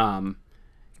 And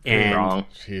wrong.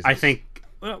 I think,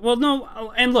 well,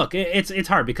 no, and look, it's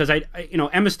hard because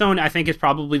Emma Stone, I think, is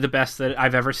probably the best that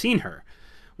I've ever seen her,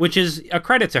 which is a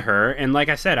credit to her. And like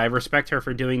I said, I respect her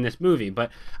for doing this movie, but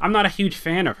I'm not a huge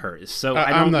fan of hers. So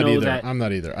I don't know that. I'm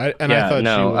not either.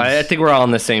 I think we're all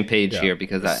on the same page here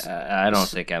because I don't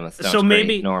think Emma Stone's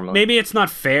great normally. Maybe it's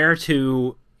not fair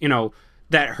to,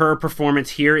 that her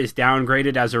performance here is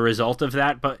downgraded as a result of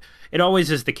that, but it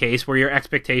always is the case where your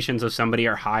expectations of somebody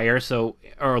are higher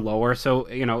or lower. So,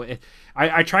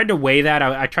 I tried to weigh that.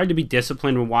 I tried to be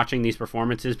disciplined when watching these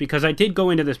performances because I did go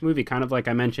into this movie kind of like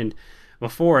I mentioned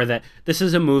before, that this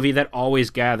is a movie that always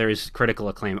gathers critical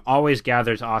acclaim, always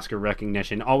gathers Oscar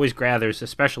recognition, always gathers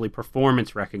especially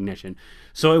performance recognition.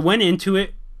 So I went into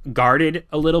it guarded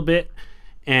a little bit,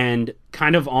 and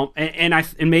kind of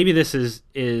and maybe this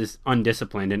is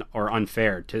undisciplined or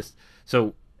unfair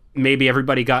so maybe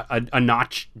everybody got a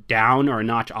notch down or a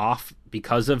notch off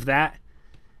because of that,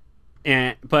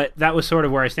 but that was sort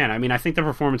of where I stand. I mean, I think the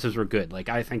performances were good. Like,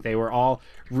 I think they were all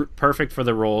perfect for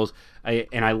the roles.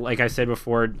 Like I said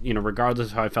before, regardless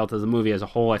of how I felt of the movie as a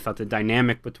whole, I thought the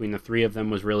dynamic between the three of them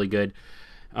was really good.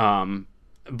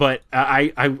 But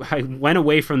I went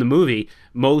away from the movie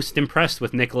most impressed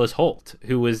with Nicholas Hoult,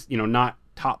 who was, not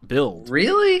top billed.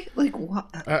 Really? Like, what?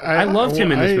 I loved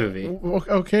him in this movie.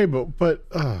 Okay, but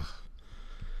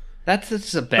that's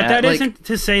just a bad. But that isn't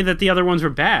to say that the other ones were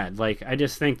bad. Like, I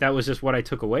just think that was just what I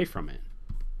took away from it.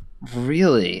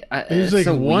 Really? It's like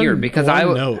so weird because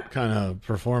one note kind of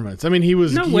performance. I mean, he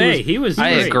was. He was. I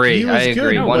agree. I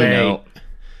agree. No one way. note.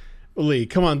 Lee,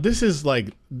 come on. This is like.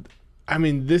 I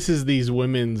mean, this is these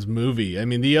women's movie. I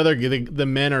mean, the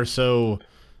men are so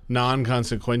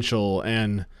non-consequential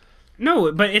and.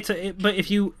 No, but if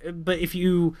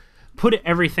you put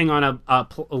everything on a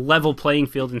level playing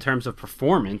field in terms of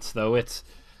performance, though,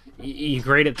 you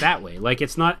grade it that way. Like,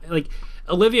 it's not like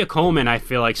Olivia Colman, I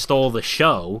feel like, stole the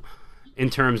show in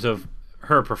terms of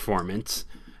her performance,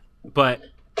 but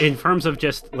in terms of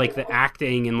just like the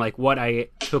acting and like what I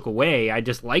took away, I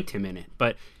just liked him in it.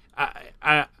 But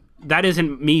that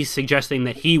isn't me suggesting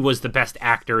that he was the best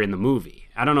actor in the movie.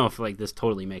 I don't know if like this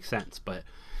totally makes sense, but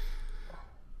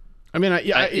I mean,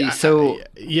 I see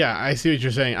what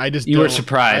you're saying. I just were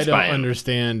surprised. I don't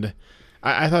understand.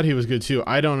 I thought he was good too.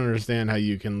 I don't understand how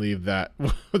you can leave that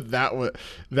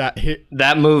hit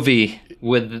that movie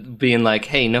with being like,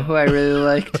 hey, know who I really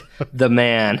liked? The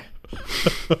Man.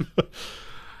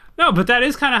 No, but that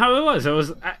is kind of how it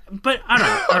was. But I don't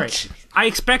know. All right, I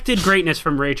expected greatness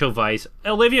from Rachel Weisz.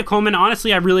 Olivia Colman,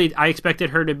 honestly, I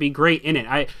expected her to be great in it.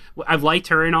 I've liked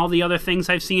her in all the other things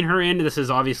I've seen her in. This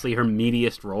is obviously her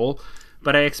meatiest role,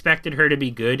 but I expected her to be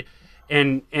good.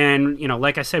 And you know,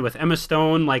 like I said, with Emma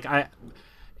Stone, like I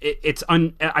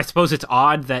suppose it's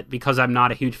odd that because I'm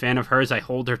not a huge fan of hers, I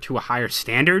hold her to a higher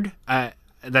standard.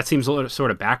 That seems a little sort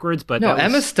of backwards, but no,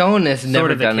 Emma Stone has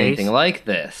never done anything like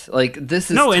this. Like this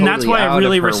is and that's why I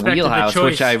really respected the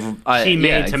choice she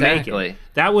made to make it.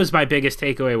 That was my biggest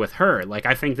takeaway with her. Like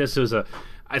I think this was a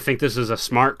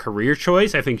smart career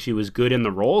choice. I think she was good in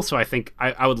the role, so I think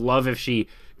I would love if she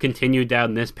continued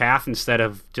down this path instead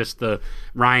of just the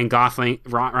Ryan Gosling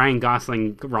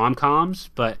rom-coms.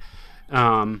 But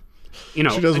you know,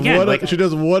 she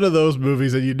does one of those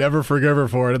movies and you never forgive her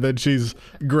for it, and then she's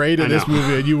great in this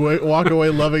movie, and you walk away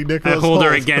loving Nicholas. I hold Hoult.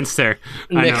 her against her.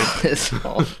 Nicholas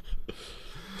Hoult.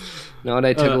 No, what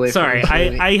I took away. Sorry, from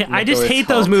I just hate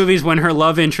those movies when her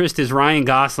love interest is Ryan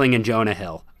Gosling and Jonah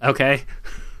Hill. Okay.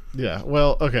 Yeah.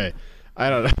 Well. Okay. I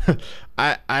don't know.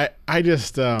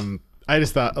 I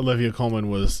just thought Olivia Colman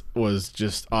was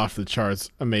just off the charts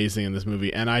amazing in this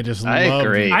movie, and I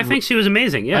agree. I think she was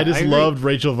amazing. Yeah, I just loved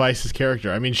Rachel Weisz's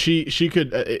character. I mean, she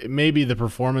could maybe the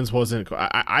performance wasn't.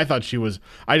 I thought she was.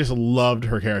 I just loved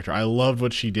her character. I loved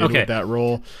what she did with that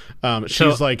role.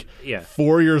 She's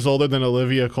 4 years older than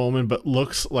Olivia Colman, but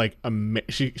looks like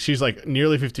she's like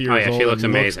nearly 50 years old. She looks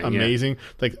amazing. Amazing.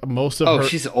 Like most of her. Oh,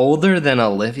 she's older than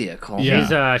Olivia Colman.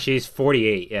 Yeah. She's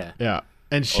 48. Yeah. Yeah.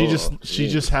 And she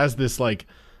just has this like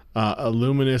a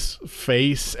luminous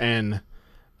face, and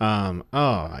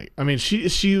I mean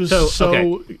she was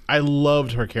so I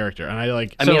loved her character, and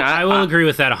I will agree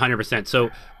with that 100%. So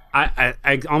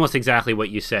I almost exactly what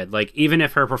you said. Like even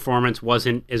if her performance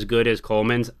wasn't as good as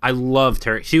Coleman's, I loved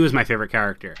her. She was my favorite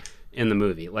character in the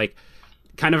movie. Like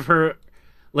kind of her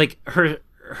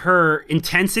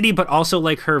intensity, but also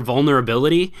like her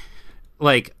vulnerability,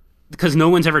 like because no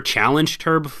one's ever challenged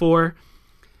her before.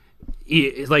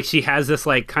 Like she has this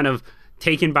like kind of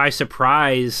taken by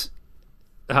surprise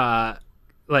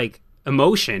like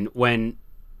emotion when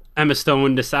Emma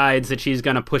Stone decides that she's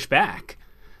gonna push back,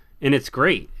 and it's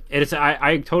great.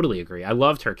 I totally agree. I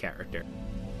loved her character.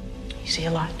 You see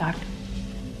a lot, Doctor.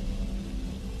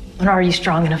 When are you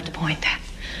strong enough to point that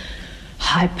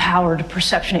high-powered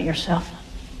perception at yourself?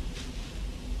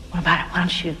 What about it?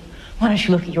 Why don't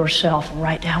you look at yourself and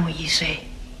write down what you see?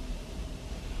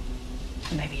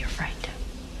 Maybe you're afraid to.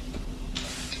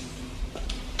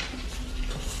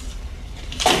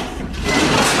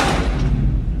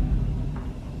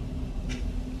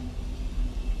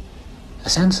 A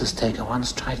census taker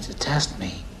once tried to test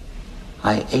me.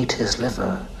 I ate his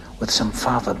liver with some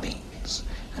fava beans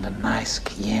and a nice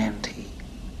Chianti.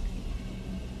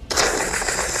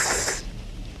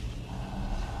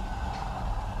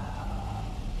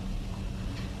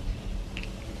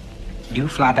 You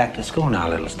fly back to school now,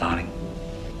 little starting.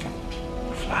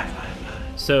 Fly.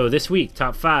 So this week,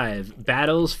 top 5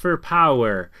 battles for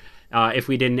power. If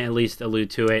we didn't at least allude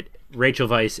to it, Rachel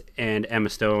Weisz and Emma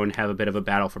Stone have a bit of a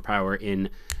battle for power in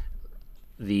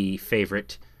The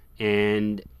Favorite,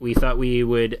 and we thought we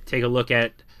would take a look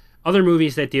at other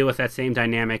movies that deal with that same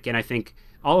dynamic. And I think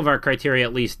all of our criteria,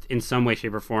 at least in some way,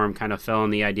 shape, or form, kind of fell on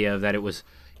the idea that it was,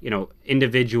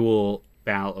 individual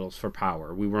battles for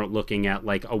power. We weren't looking at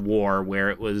like a war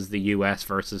where it was the U.S.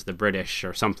 versus the British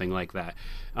or something like that.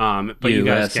 But you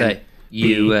guys can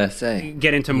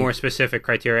get into more specific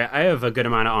criteria. I have a good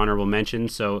amount of honorable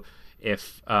mentions, so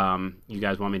if you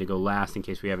guys want me to go last in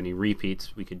case we have any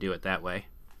repeats, we could do it that way.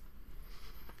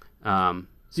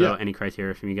 Any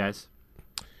criteria from you guys?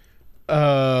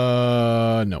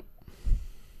 No.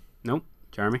 Nope.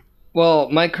 Jeremy? Well,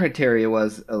 my criteria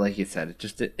was, like you said,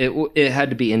 it had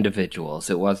to be individuals.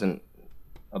 It wasn't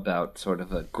about sort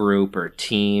of a group or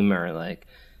team or like,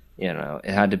 it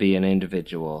had to be an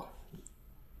individual.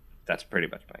 That's pretty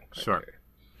much my criteria. Sure.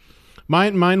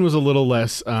 Mine was a little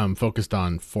less focused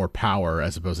on for power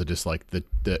as opposed to just like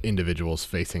the individuals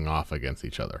facing off against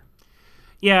each other.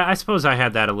 Yeah, I suppose I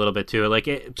had that a little bit too. Like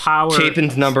power.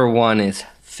 Chapin's number 1 is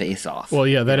Face Off. Well,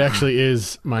 yeah, that actually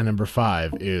is my number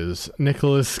 5 is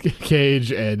Nicolas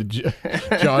Cage and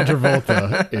John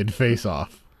Travolta in Face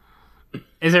Off.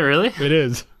 Is it really? It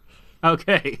is.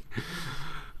 Okay.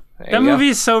 That movie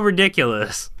is so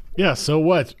ridiculous. Yeah, so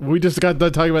what? We just got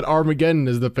done talking about Armageddon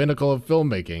as the pinnacle of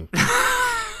filmmaking.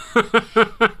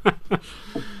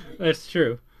 That's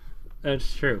true.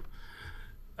 That's true.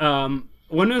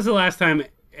 When was the last time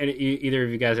either of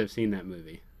you guys have seen that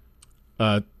movie?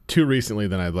 Too recently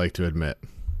than I'd like to admit.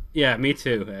 Yeah, me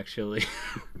too, actually.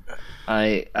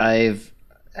 I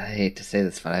hate to say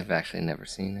this, but I've actually never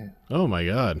seen it. Oh my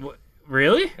god.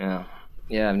 Really?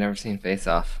 Yeah, I've never seen Face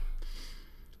Off.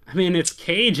 I mean, it's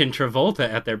Cage and Travolta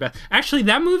at their best. Actually,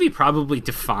 that movie probably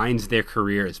defines their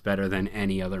careers better than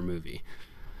any other movie.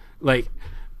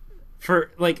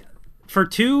 For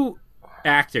two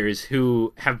actors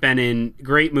who have been in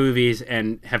great movies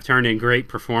and have turned in great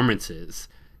performances,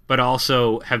 but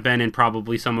also have been in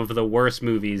probably some of the worst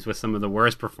movies with some of the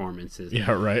worst performances.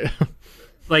 Yeah, right.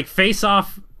 Like Face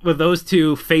Off with those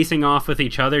two facing off with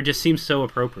each other just seems so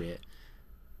appropriate.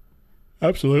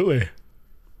 Absolutely.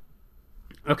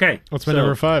 Okay. What's my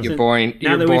number 5? You're boring.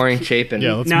 You're boring, Chapin.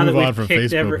 Yeah, let's move on from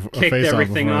Facebook. Kicked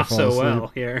everything off so well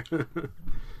here.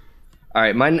 All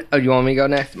right, you want me to go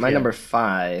next? My number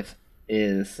 5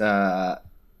 is A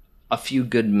Few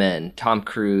Good Men. Tom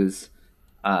Cruise,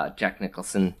 Jack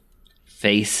Nicholson,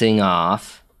 facing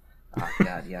off. Oh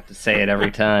God, you have to say it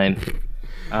every time.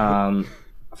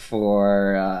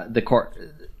 For the court,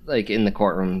 like in the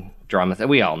courtroom drama.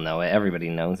 We all know it. Everybody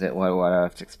knows it. Why do I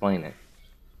have to explain it?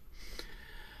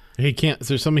 He can't.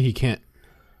 There's something he can't.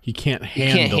 He can't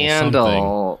handle. He can't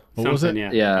handle. What was it?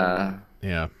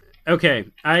 Yeah. Okay,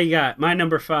 I got my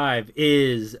number 5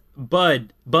 is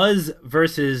Buzz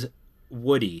versus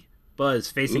Woody. Buzz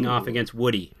facing off against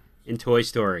Woody in Toy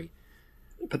Story.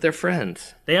 But they're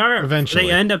friends. They are. Eventually.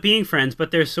 They end up being friends, but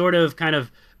they're sort of kind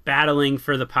of battling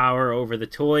for the power over the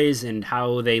toys and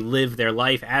how they live their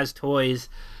life as toys,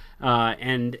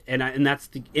 and that's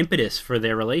the impetus for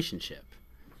their relationship.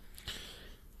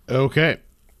 Okay.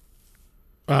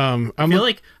 I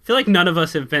feel like none of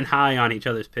us have been high on each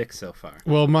other's picks so far.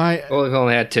 Well, we've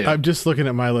only had 2. I'm just looking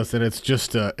at my list, and it's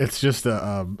just a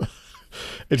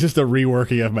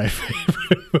reworking of my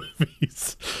favorite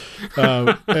movies.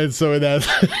 And so in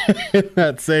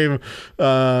that same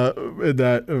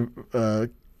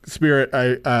spirit,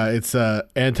 it's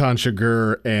Anton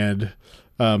Chigurh and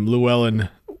Llewellyn.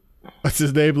 What's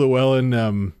his name?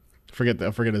 Llewellyn. Forget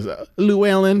his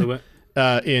Llewellyn.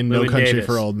 In No Country Davis.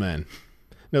 for Old Men.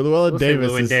 No, Llewellyn Davis.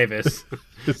 Llewellyn Davis.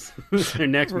 It's their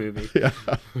next movie. Yeah.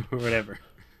 Or whatever.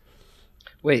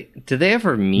 Wait, do they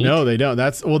ever meet? No, they don't.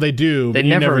 They do. They you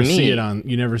never meet.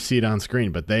 You never see it on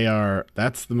screen, but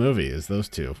that's the movie, is those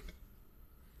two.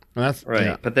 And that's right.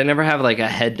 Yeah. But they never have like a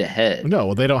head-to-head. No,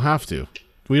 well, they don't have to.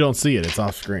 We don't see it. It's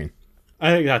off screen.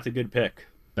 I think that's a good pick.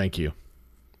 Thank you.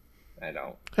 I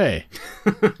don't. Hey.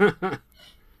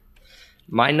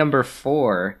 My number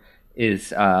 4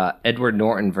 is Edward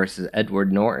Norton versus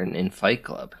Edward Norton in Fight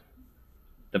Club.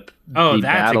 That's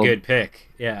a good pick.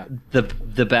 Yeah.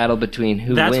 The battle between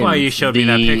who That's wins. why you showed me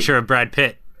that picture of Brad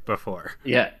Pitt before.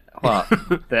 Yeah. Well,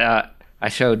 I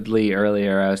showed Lee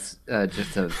earlier. I was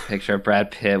just a picture of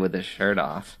Brad Pitt with his shirt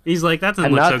off. He's like, that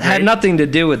doesn't look so great. Had nothing to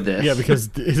do with this. Yeah, because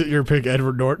is it your pick,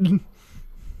 Edward Norton?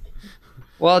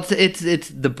 Well, it's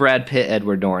the Brad Pitt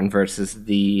Edward Norton versus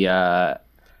the.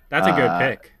 That's a good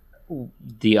pick.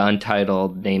 The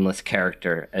untitled, nameless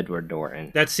character Edward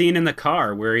Norton. That scene in the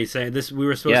car where he said, "This, we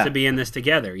were supposed to be in this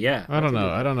together." Yeah. I don't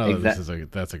know.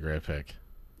 That's a great pick.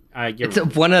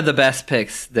 It's one of the best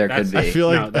picks there could be. I feel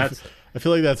like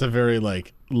that's a very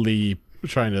like Lee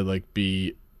trying to like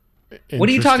be. What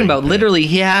are you talking about? Pick. Literally,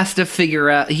 he has to figure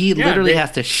out. He literally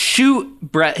has to shoot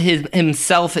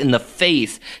himself in the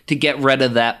face to get rid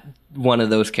of that one of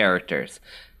those characters.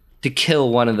 To kill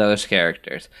one of those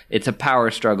characters. It's a power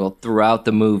struggle throughout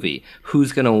the movie.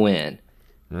 Who's going to win?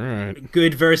 All right.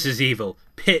 Good versus evil.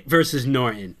 Pitt versus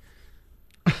Norton.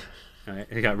 All right,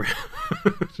 I got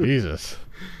Jesus.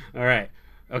 All right.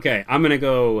 Okay, I'm going to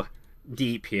go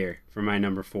deep here for my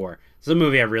number 4. It's a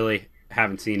movie I really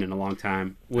haven't seen in a long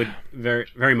time. Would very,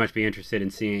 very much be interested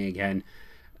in seeing again.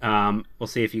 We'll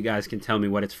see if you guys can tell me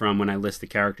what it's from when I list the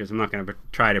characters. I'm not going to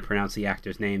try to pronounce the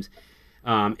actors' names.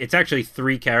 It's actually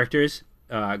 3 characters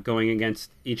going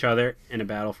against each other in a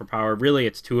battle for power. Really,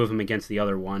 it's 2 of them against the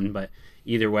other one, but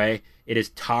either way, it is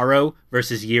Taro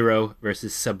versus Jiro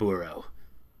versus Saburo.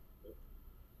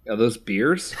 Are those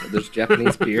beers? Are those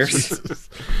Japanese beers?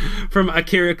 From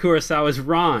Akira Kurosawa's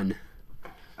Ran.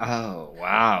 Oh,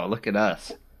 wow. Look at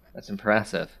us. That's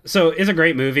impressive. So it's a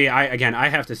great movie. I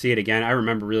have to see it again. I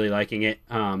remember really liking it.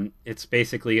 It's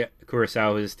basically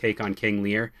Kurosawa's take on King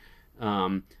Lear.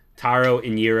 Taro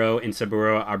and Jiro and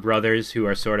Saburo are brothers who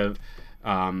are sort of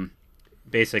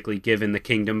basically given the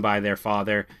kingdom by their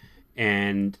father.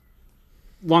 And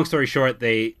long story short,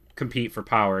 they compete for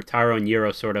power. Taro and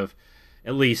Jiro sort of,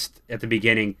 at least at the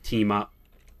beginning, team up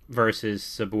versus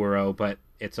Saburo, but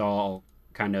it's all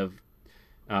kind of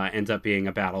ends up being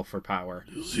a battle for power.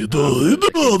 That's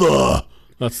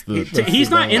He's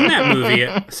not in that movie,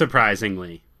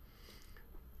 surprisingly.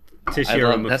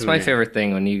 That's my favorite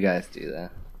thing when you guys do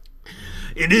that.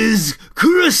 It is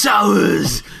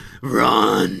Kurosawa's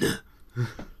Ran.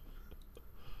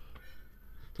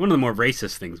 It's one of the more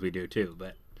racist things we do too,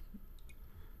 but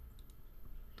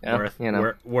yeah, worth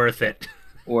it.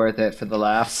 Worth it for the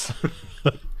laughs.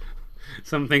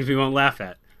 Some things we won't laugh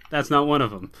at. That's not one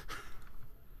of them.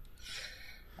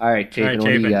 All right, Chapin, what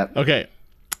do you got? Okay.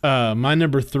 My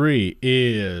number 3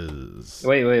 is...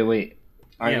 Wait.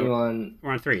 Aren't you on...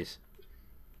 We're on 3s.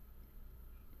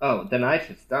 Oh, then I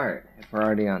should start. If we're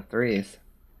already on 3s.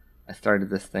 I started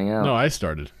this thing out. No, I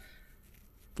started.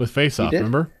 With Face Off,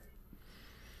 remember?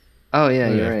 Oh, yeah,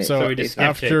 you're right. So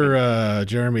after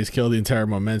Jeremy's killed the entire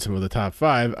momentum of the top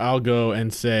 5, I'll go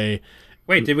and say...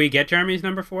 Wait, did we get Jeremy's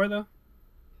number 4, though?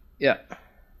 Yeah.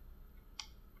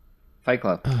 Fight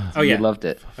Club. Oh, yeah. You loved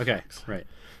it. Okay, right.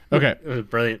 Okay. It was a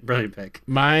brilliant pick.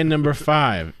 My number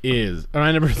 5 is...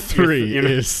 my number 3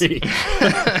 is...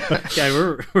 Okay,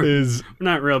 we're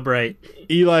not real bright.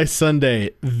 Eli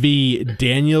Sunday v.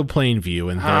 Daniel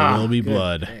Plainview, and There Will Be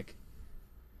Blood. Pick.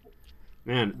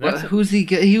 Man, who's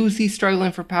he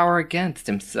struggling for power against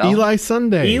himself? Eli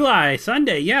Sunday.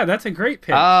 Yeah, that's a great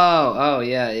pick. Oh,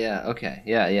 yeah. Okay,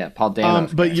 yeah. Paul Dano.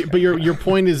 But your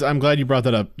point is, I'm glad you brought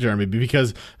that up, Jeremy,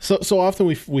 because so often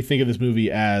we think of this movie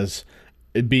as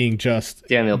it being just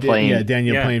Daniel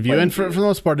Plainview, and for the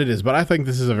most part it is. But I think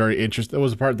this is a very interesting. It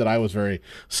was a part that I was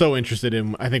so interested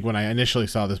in. I think when I initially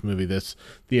saw this movie,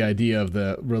 the idea of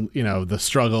the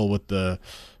struggle with the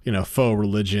faux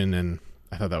religion, and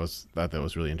I thought that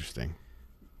was really interesting.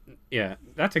 Yeah,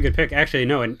 that's a good pick. Actually,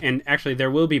 no, and actually, There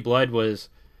Will Be Blood was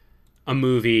a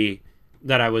movie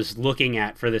that I was looking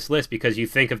at for this list because you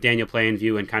think of Daniel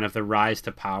Plainview and kind of the rise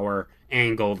to power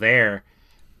angle there,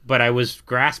 but I was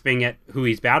grasping at who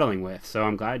he's battling with, so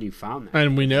I'm glad you found that.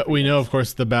 And we know, of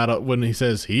course, the battle when he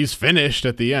says he's finished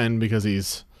at the end because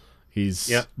he's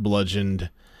bludgeoned.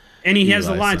 And he has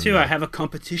the line too. I have a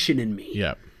competition in me.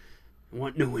 Yeah, I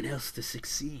want no one else to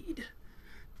succeed.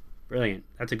 Brilliant.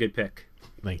 That's a good pick.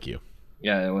 Thank you.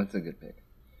 Yeah, it was a good pick.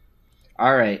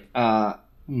 All right.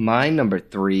 My number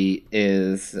 3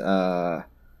 is Leo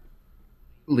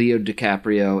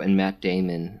DiCaprio and Matt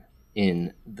Damon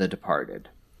in The Departed.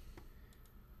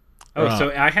 Oh,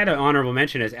 so I had an honorable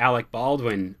mention as Alec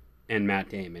Baldwin and Matt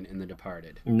Damon in The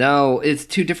Departed. No, it's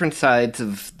 2 different sides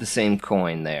of the same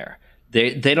coin there.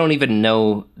 They don't even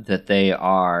know that they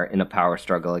are in a power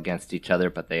struggle against each other,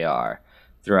 but they are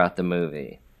throughout the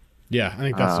movie. Yeah, I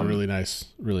think that's a really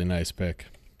nice pick.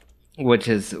 Which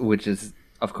is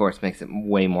of course makes it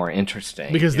way more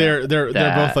interesting because they're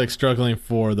both like struggling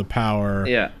for the power,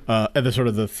 and the sort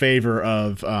of the favor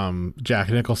of Jack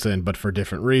Nicholson, but for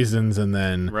different reasons, and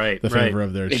then the favor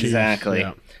of their chief. Exactly.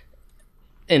 Yeah.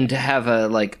 And to have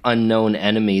a unknown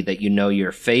enemy that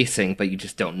you're facing, but you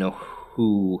just don't know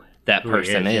who that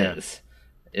person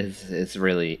is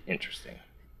really interesting.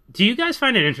 Do you guys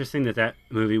find it interesting that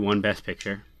movie won Best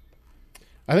Picture?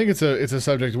 I think it's a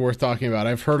subject worth talking about.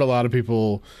 I've heard a lot of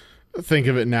people think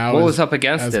of it now was up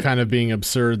against as kind of being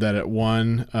absurd that it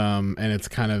won, and it's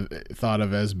kind of thought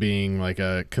of as being like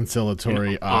a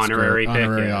conciliatory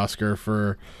honorary Oscar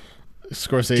for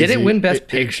Scorsese. Did it win Best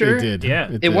Picture? It did.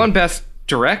 Yeah. It won Best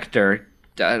Director.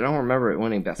 I don't remember it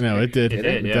winning Best Picture. No, it did.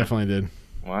 It definitely did.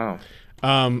 Wow.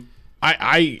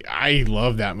 I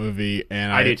love that movie,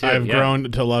 and I do too, I've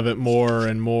grown to love it more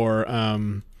and more.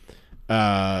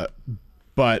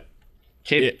 But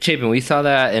Chapin, we saw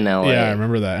that in LA. Yeah, I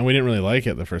remember that, and we didn't really like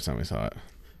it the first time we saw it.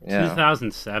 Yeah.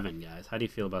 2007, guys. How do you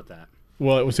feel about that?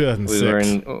 Well, it was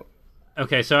 2006.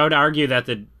 Okay, so I would argue that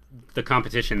the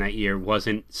competition that year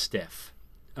wasn't stiff.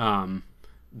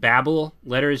 Babel,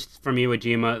 Letters from Iwo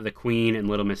Jima, The Queen, and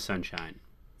Little Miss Sunshine.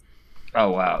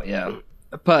 Oh wow, yeah.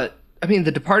 But I mean,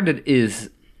 The Departed is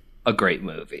a great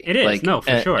movie. It is, like, no,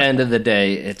 for sure. End of the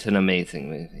day, it's an amazing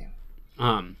movie.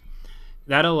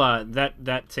 That'll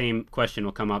that same question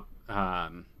will come up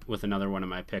with another one of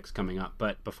my picks coming up.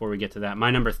 But before we get to that,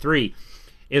 my number 3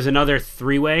 is another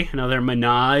three-way, another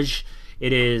menage.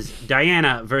 It is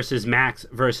Diana versus Max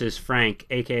versus Frank,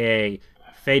 aka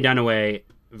Faye Dunaway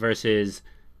versus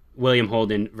William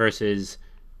Holden versus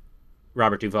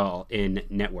Robert Duvall in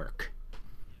Network.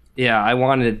 Yeah, I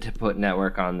wanted to put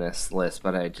Network on this list,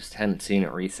 but I just hadn't seen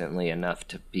it recently enough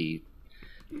to be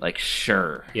like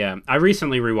sure. Yeah, I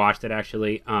recently rewatched it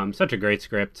actually. Such a great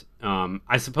script.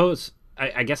 I suppose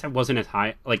I guess I wasn't as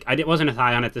high wasn't as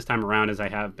high on it this time around as I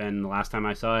have been the last time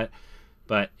I saw it,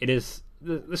 but it is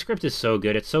the script is so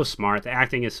good. It's so smart. The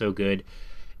acting is so good,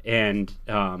 and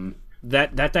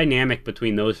that dynamic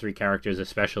between those three characters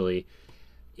especially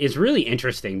is really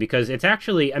interesting because it's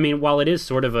actually, I mean, while it is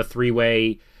sort of a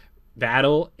three-way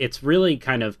battle, it's really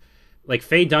kind of like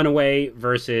Faye Dunaway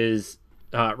versus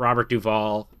Robert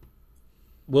Duvall,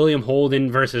 William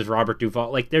Holden versus Robert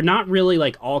Duvall. Like, they're not really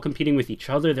like all competing with each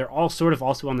other. They're all sort of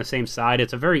also on the same side.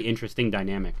 It's a very interesting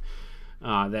dynamic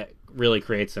that really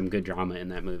creates some good drama in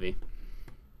that movie.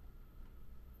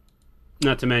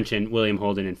 Not to mention William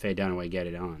Holden and Faye Dunaway get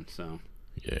it on. So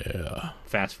yeah,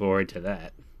 fast forward to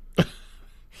that.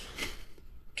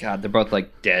 God, they're both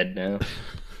like dead now.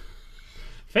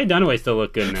 Faye Dunaway still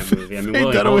looked good in that movie. I mean,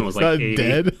 William Holden was like 80.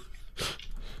 Dead.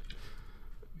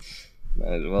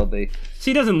 Might as well be.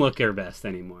 She doesn't look her best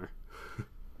anymore.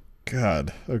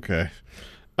 God. Okay.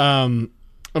 My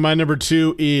number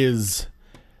 2 is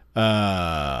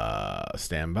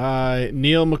stand by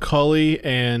Neil McCauley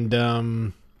and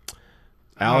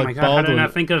Alec Baldwin. How did I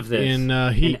not think of this in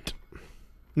Heat?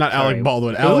 Not sorry. Alec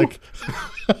Baldwin. Who? Alec.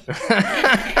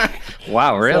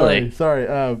 Wow, really?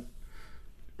 Sorry.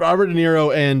 Robert De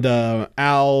Niro and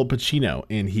Al Pacino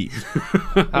in Heat.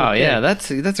 Oh yeah,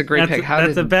 that's a great pick.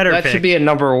 That's a better pick. That should be a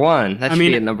number 1. That should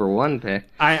be a number 1 pick.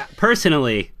 I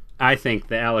think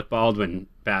the Alec Baldwin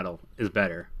battle is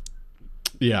better.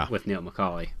 Yeah, with Neil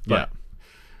McCauley. But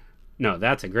no,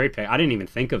 that's a great pick. I didn't even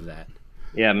think of that.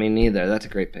 Yeah, me neither. That's a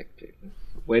great pick, dude.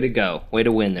 Way to go. Way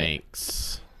to win.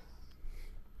 Thanks.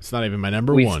 It's not even my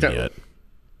number 1 yet.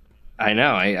 I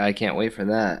know. I can't wait for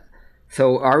that.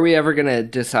 So, are we ever gonna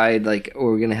decide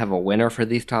we're gonna have a winner for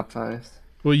these top 5s?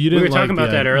 Well, you didn't. We were talking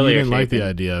about that earlier. You didn't like the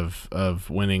idea of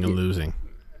winning and losing.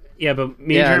 Yeah, but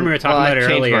me and Jeremy were talking about it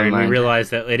earlier, and we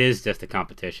realized that it is just a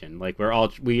competition. Like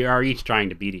we are each trying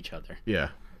to beat each other. Yeah,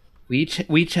 we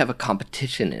each have a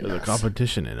competition in us. There's a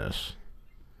competition in us.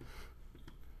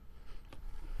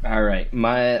 All right,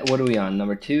 what are we on?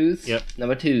 Number 2s? Yep,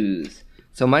 number 2s.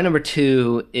 So my number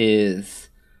 2 is,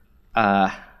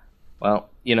 well,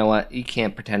 you know what? You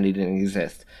can't pretend he didn't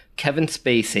exist. Kevin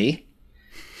Spacey,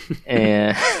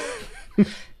 and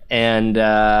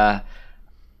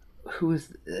who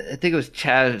was? I think it was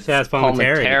Chaz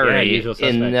Palminteri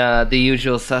in The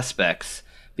Usual Suspects,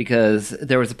 because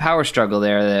there was a power struggle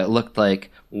there that looked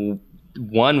like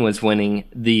one was winning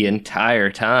the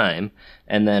entire time,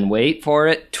 and then wait for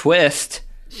it, twist,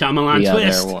 Shyamalan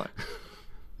twist.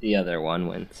 The other one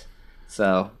wins.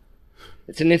 So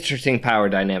it's an interesting power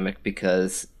dynamic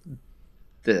because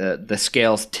the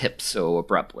scales tip so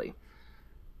abruptly.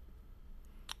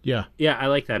 Yeah. Yeah, I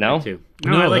like that too.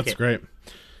 No, I like that's great.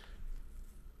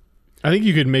 I think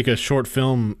you could make a short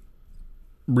film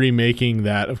remaking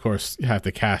that. Of course, you have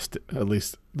to cast at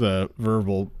least the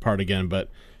verbal part again, but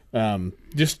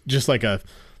just like a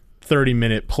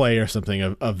 30-minute play or something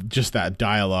of just that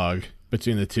dialogue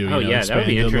between the two. Oh, yeah, that would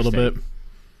be interesting. A little bit.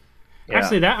 Yeah.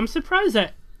 Actually, I'm surprised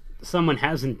that someone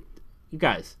hasn't. You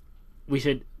guys, we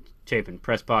should, Chapin,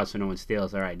 press pause so no one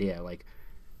steals our idea. Like,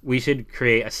 we should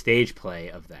create a stage play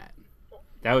of that.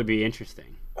 That would be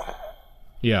interesting.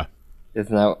 Yeah.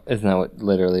 Isn't that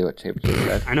literally what Chapin just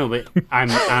said? I know, but I'm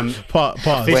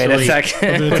pause. Wait a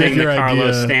second. Putting the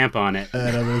Carlos stamp on it,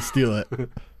 and I'm gonna steal it.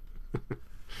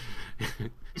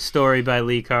 Story by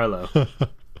Lee Carlo. All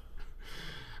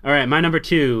right, my number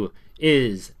 2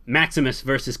 is Maximus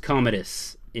versus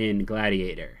Commodus in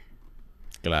Gladiator.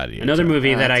 Another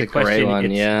movie that I question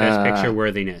its best picture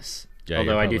worthiness. Yeah,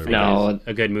 although I do think it's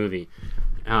a good movie.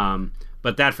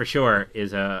 But that for sure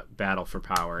is a battle for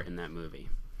power in that movie.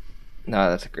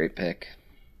 No, that's a great pick.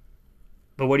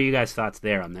 But what are you guys' thoughts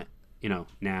there on that? You know,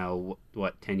 now,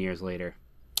 10 years later?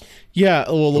 Yeah,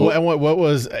 well, what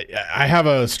was... I have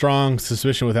a strong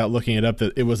suspicion without looking it up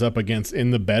that it was up against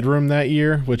In the Bedroom that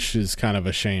year, which is kind of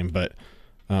a shame, but...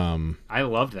 I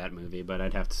loved that movie, but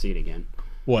I'd have to see it again.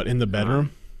 What, In the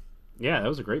Bedroom? Yeah, that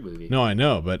was a great movie. No, I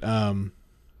know, but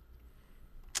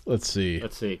Let's see.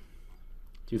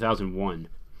 2001.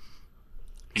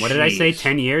 What did I say?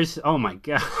 10 years? Oh my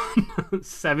god.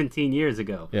 17 years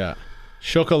ago. Yeah.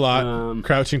 Chocolat,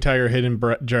 Crouching Tiger, Hidden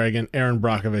Dragon, Aaron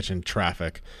Brockovich, and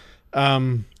Traffic.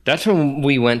 That's when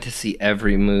we went to see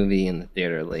every movie in the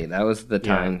theater, Lee. That was the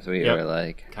times we were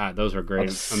like... God, those were great.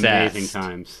 Amazing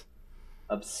times.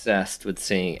 Obsessed with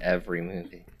seeing every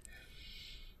movie.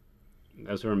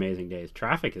 Those were amazing days.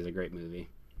 Traffic is a great movie.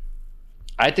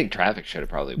 I think Traffic should have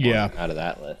probably won out of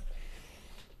that list.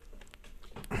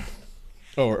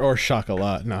 Or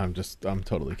Chocolat. No, I'm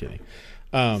totally kidding.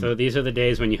 So these are the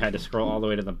days when you had to scroll all the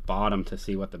way to the bottom to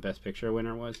see what the Best Picture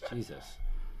winner was? Jesus.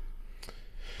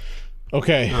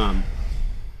 Okay.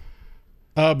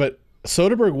 But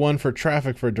Soderbergh won for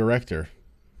Traffic for director.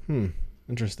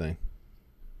 Interesting.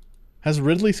 Has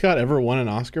Ridley Scott ever won an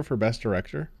Oscar for Best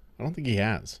Director? I don't think he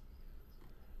has.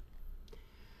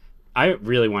 I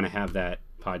really want to have that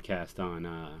podcast on.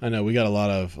 I know we got a lot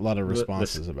of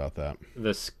responses about that.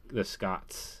 The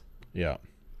Scots. Yeah.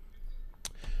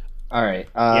 All right.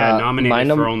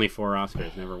 Nominated for only 4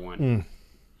 Oscars, never won.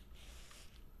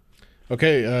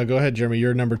 Okay, go ahead, Jeremy.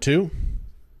 You're number 2.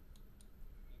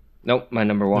 Nope, my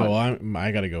number 1. No,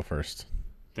 I got to go first.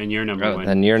 Then you're number 1.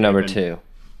 Then you're number 2.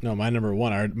 No, my number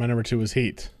 1. My number 2 was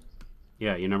Heat.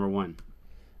 Yeah, you're number 1.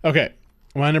 Okay,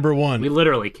 my number 1. We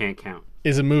literally can't count.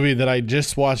 Is a movie that I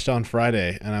just watched on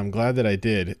Friday, and I'm glad that I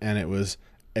did. And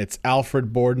it's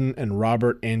Alfred Borden and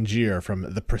Robert Angier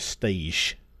from The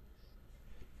Prestige.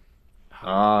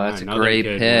 Oh, that's a great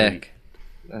pick.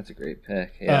 That's a great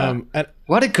pick. Yeah.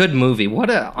 What a good movie.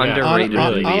 What a underrated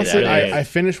movie. Honestly, I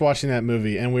finished watching that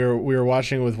movie, and we were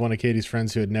watching it with one of Katie's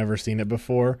friends who had never seen it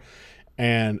before,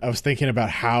 and I was thinking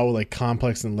about how like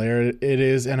complex and layered it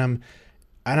is, and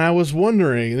I was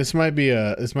wondering, this might be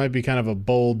kind of a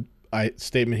bold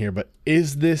statement here, but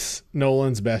is this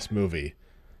Nolan's best movie?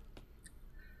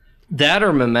 That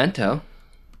or Memento?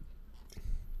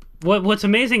 What's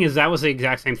amazing is that was the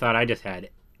exact same thought I just had.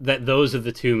 That those are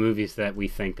the 2 movies that we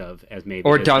think of as maybe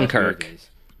or Dunkirk.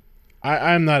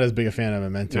 I'm not as big a fan of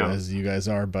Memento as you guys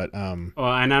are, but well,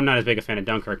 and I'm not as big a fan of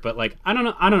Dunkirk, but like I don't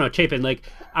know, Chapin. Like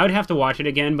I would have to watch it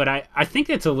again, but I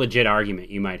think it's a legit argument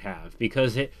you might have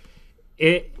because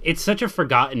it's such a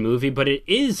forgotten movie, but it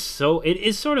is sort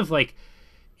of like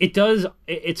it's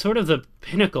sort of the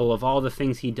pinnacle of all the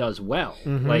things he does well.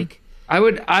 Mm-hmm. Like I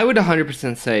would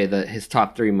 100% say that his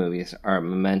top 3 movies are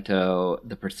Memento,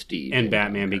 The Prestige, and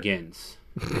Batman Begins.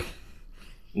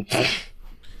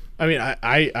 I mean, I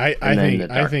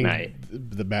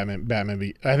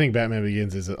think Batman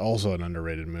Begins is also an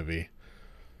underrated movie.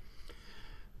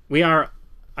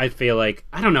 I feel like,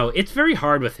 I don't know, it's very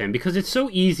hard with him because it's so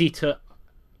easy to,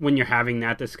 when you're having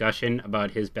that discussion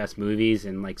about his best movies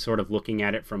and like sort of looking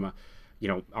at it from a,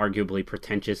 arguably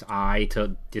pretentious eye,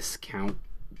 to discount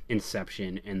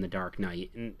Inception and The Dark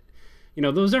Knight. And,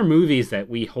 those are movies that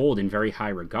we hold in very high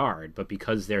regard, but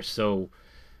because they're so,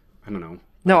 I don't know.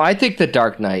 No, I think The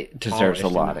Dark Knight deserves a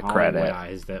lot of credit.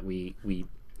 Eyes that we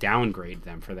downgrade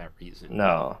them for that reason.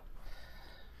 No.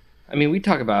 I mean, we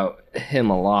talk about him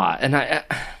a lot, and I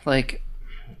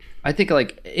think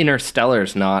like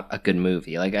Interstellar's not a good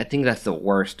movie. Like I think that's the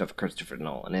worst of Christopher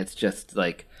Nolan. It's just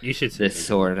like you should see this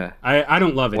sort of. I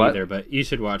don't love it either, but you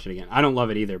should watch it again. I don't love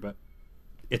it either, but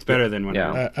it's better than when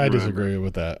I disagree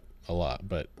with that a lot,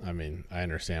 but I mean I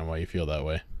understand why you feel that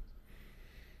way.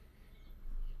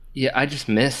 Yeah, I just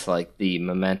miss like the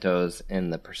Mementos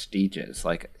and the Prestiges,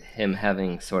 like him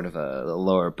having sort of a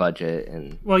lower budget.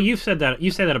 And well, you've said that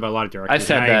about a lot of directors. I've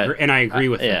said that, and I agree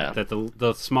with that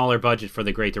the smaller budget for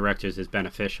the great directors is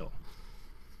beneficial.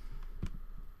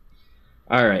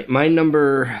 All right, my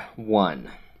number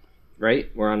 1, right?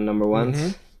 We're on number 1s.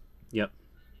 Mm-hmm. Yep.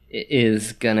 It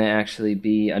is gonna actually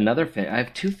be another. I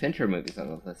have 2 Fincher movies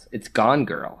on the list. It's Gone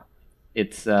Girl.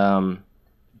 It's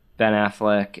Ben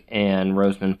Affleck and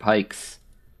Rosamund Pike's.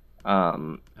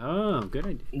 Good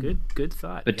idea. Good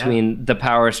thought. Between the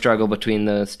power struggle between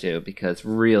those two, because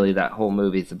really that whole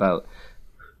movie's about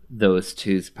those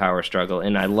two's power struggle,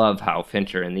 and I love how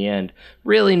Fincher in the end,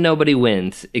 really nobody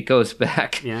wins. It goes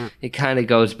back. Yeah. It kind of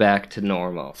goes back to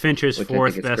normal. Fincher's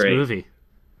 4th best movie.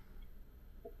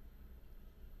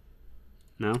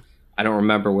 No? I don't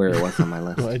remember where it was on my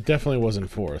list. Well, it definitely wasn't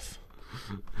 4th.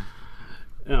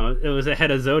 No, it was ahead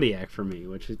of Zodiac for me,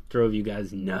 which drove you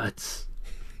guys nuts.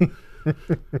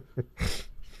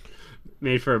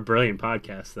 Made for a brilliant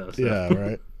podcast, though. So. Yeah,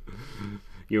 right.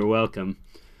 You're welcome.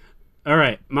 All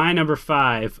right, my number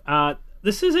 5.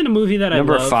 This isn't a movie that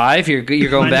number I love. Number 5? You're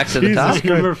going back to the top?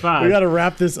 Number 5. We got to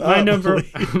wrap this up.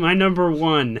 My number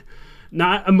 1.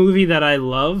 Not a movie that I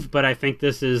love, but I think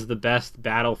this is the best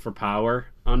battle for power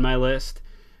on my list.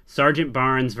 Sergeant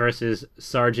Barnes versus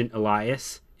Sergeant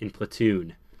Elias in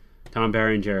Platoon. Tom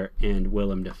Berenger and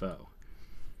Willem Dafoe.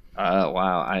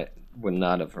 Wow, I would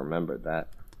not have remembered that.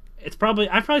 I've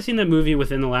probably seen that movie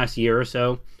within the last year or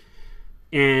so,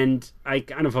 and I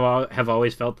kind of have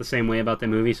always felt the same way about the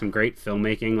movie. Some great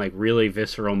filmmaking, like really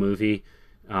visceral movie,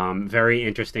 very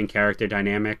interesting character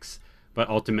dynamics, but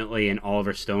ultimately an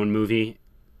Oliver Stone movie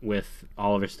with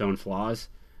Oliver Stone flaws.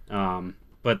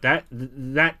 But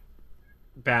that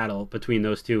battle between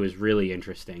those two is really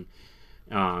interesting,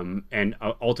 and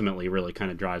ultimately really kind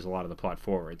of drives a lot of the plot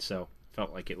forward. So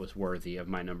felt like it was worthy of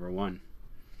my number one.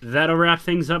 That'll wrap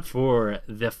things up for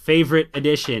the favorite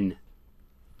edition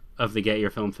of the Get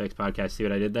Your Film Fix podcast. See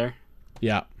what I did there?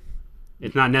 Yeah.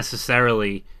 It's not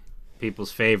necessarily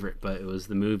people's favorite, but it was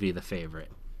the movie the favorite.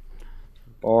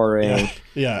 Boring.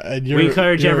 Yeah. We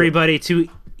encourage everybody to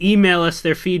email us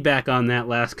their feedback on that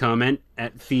last comment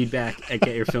at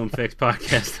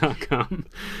feedback@getyourfilmfixpodcast.com.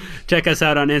 Check us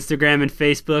out on Instagram and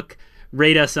Facebook.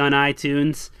 Rate us on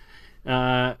iTunes.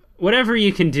 Whatever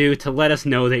you can do to let us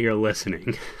know that you're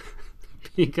listening.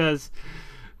 Because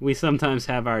we sometimes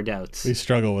have our doubts. We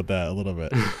struggle with that a little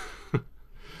bit.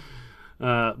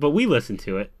 But we listen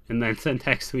to it and then send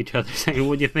texts to each other saying,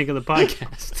 what do you think of the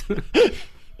podcast?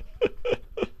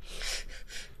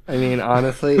 I mean,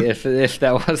 honestly, if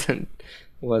that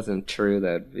wasn't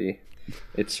true,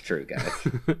 it's true, guys.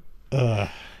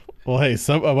 Well, hey,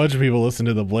 a bunch of people listen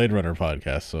to the Blade Runner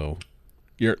podcast, so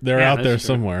they're out there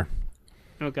somewhere.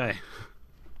 Okay.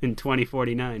 In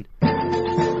 2049.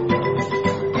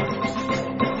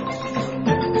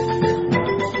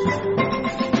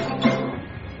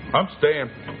 I'm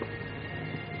staying.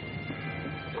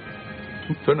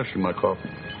 I'm finishing my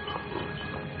coffee.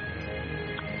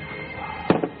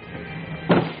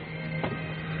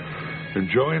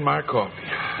 Enjoying my coffee.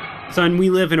 Son,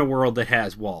 we live in a world that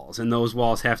has walls, and those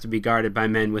walls have to be guarded by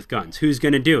men with guns. Who's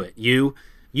going to do it? You,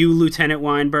 Lieutenant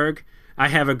Weinberg? I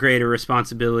have a greater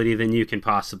responsibility than you can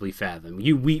possibly fathom.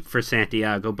 You weep for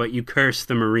Santiago, but you curse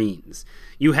the Marines.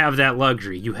 You have that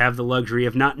luxury. You have the luxury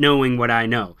of not knowing what I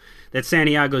know. That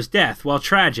Santiago's death, while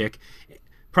tragic,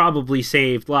 probably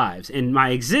saved lives. And my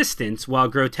existence, while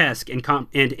grotesque and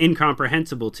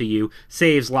incomprehensible to you,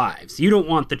 saves lives. You don't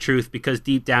want the truth because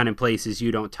deep down in places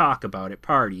you don't talk about at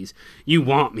parties, you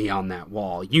want me on that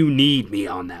wall. You need me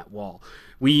on that wall.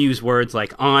 We use words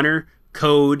like honor,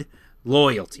 code,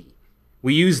 loyalty.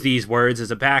 We use these words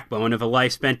as a backbone of a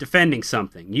life spent defending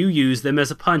something. You use them as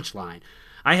a punchline.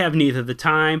 I have neither the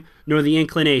time nor the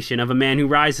inclination of a man who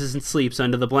rises and sleeps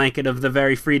under the blanket of the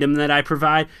very freedom that I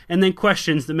provide and then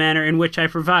questions the manner in which I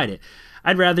provide it.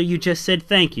 I'd rather you just said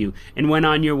thank you and went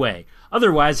on your way.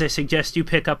 Otherwise, I suggest you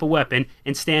pick up a weapon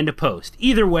and stand a post.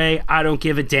 Either way, I don't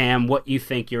give a damn what you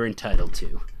think you're entitled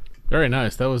to. Very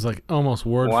nice. That was like almost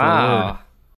word for word.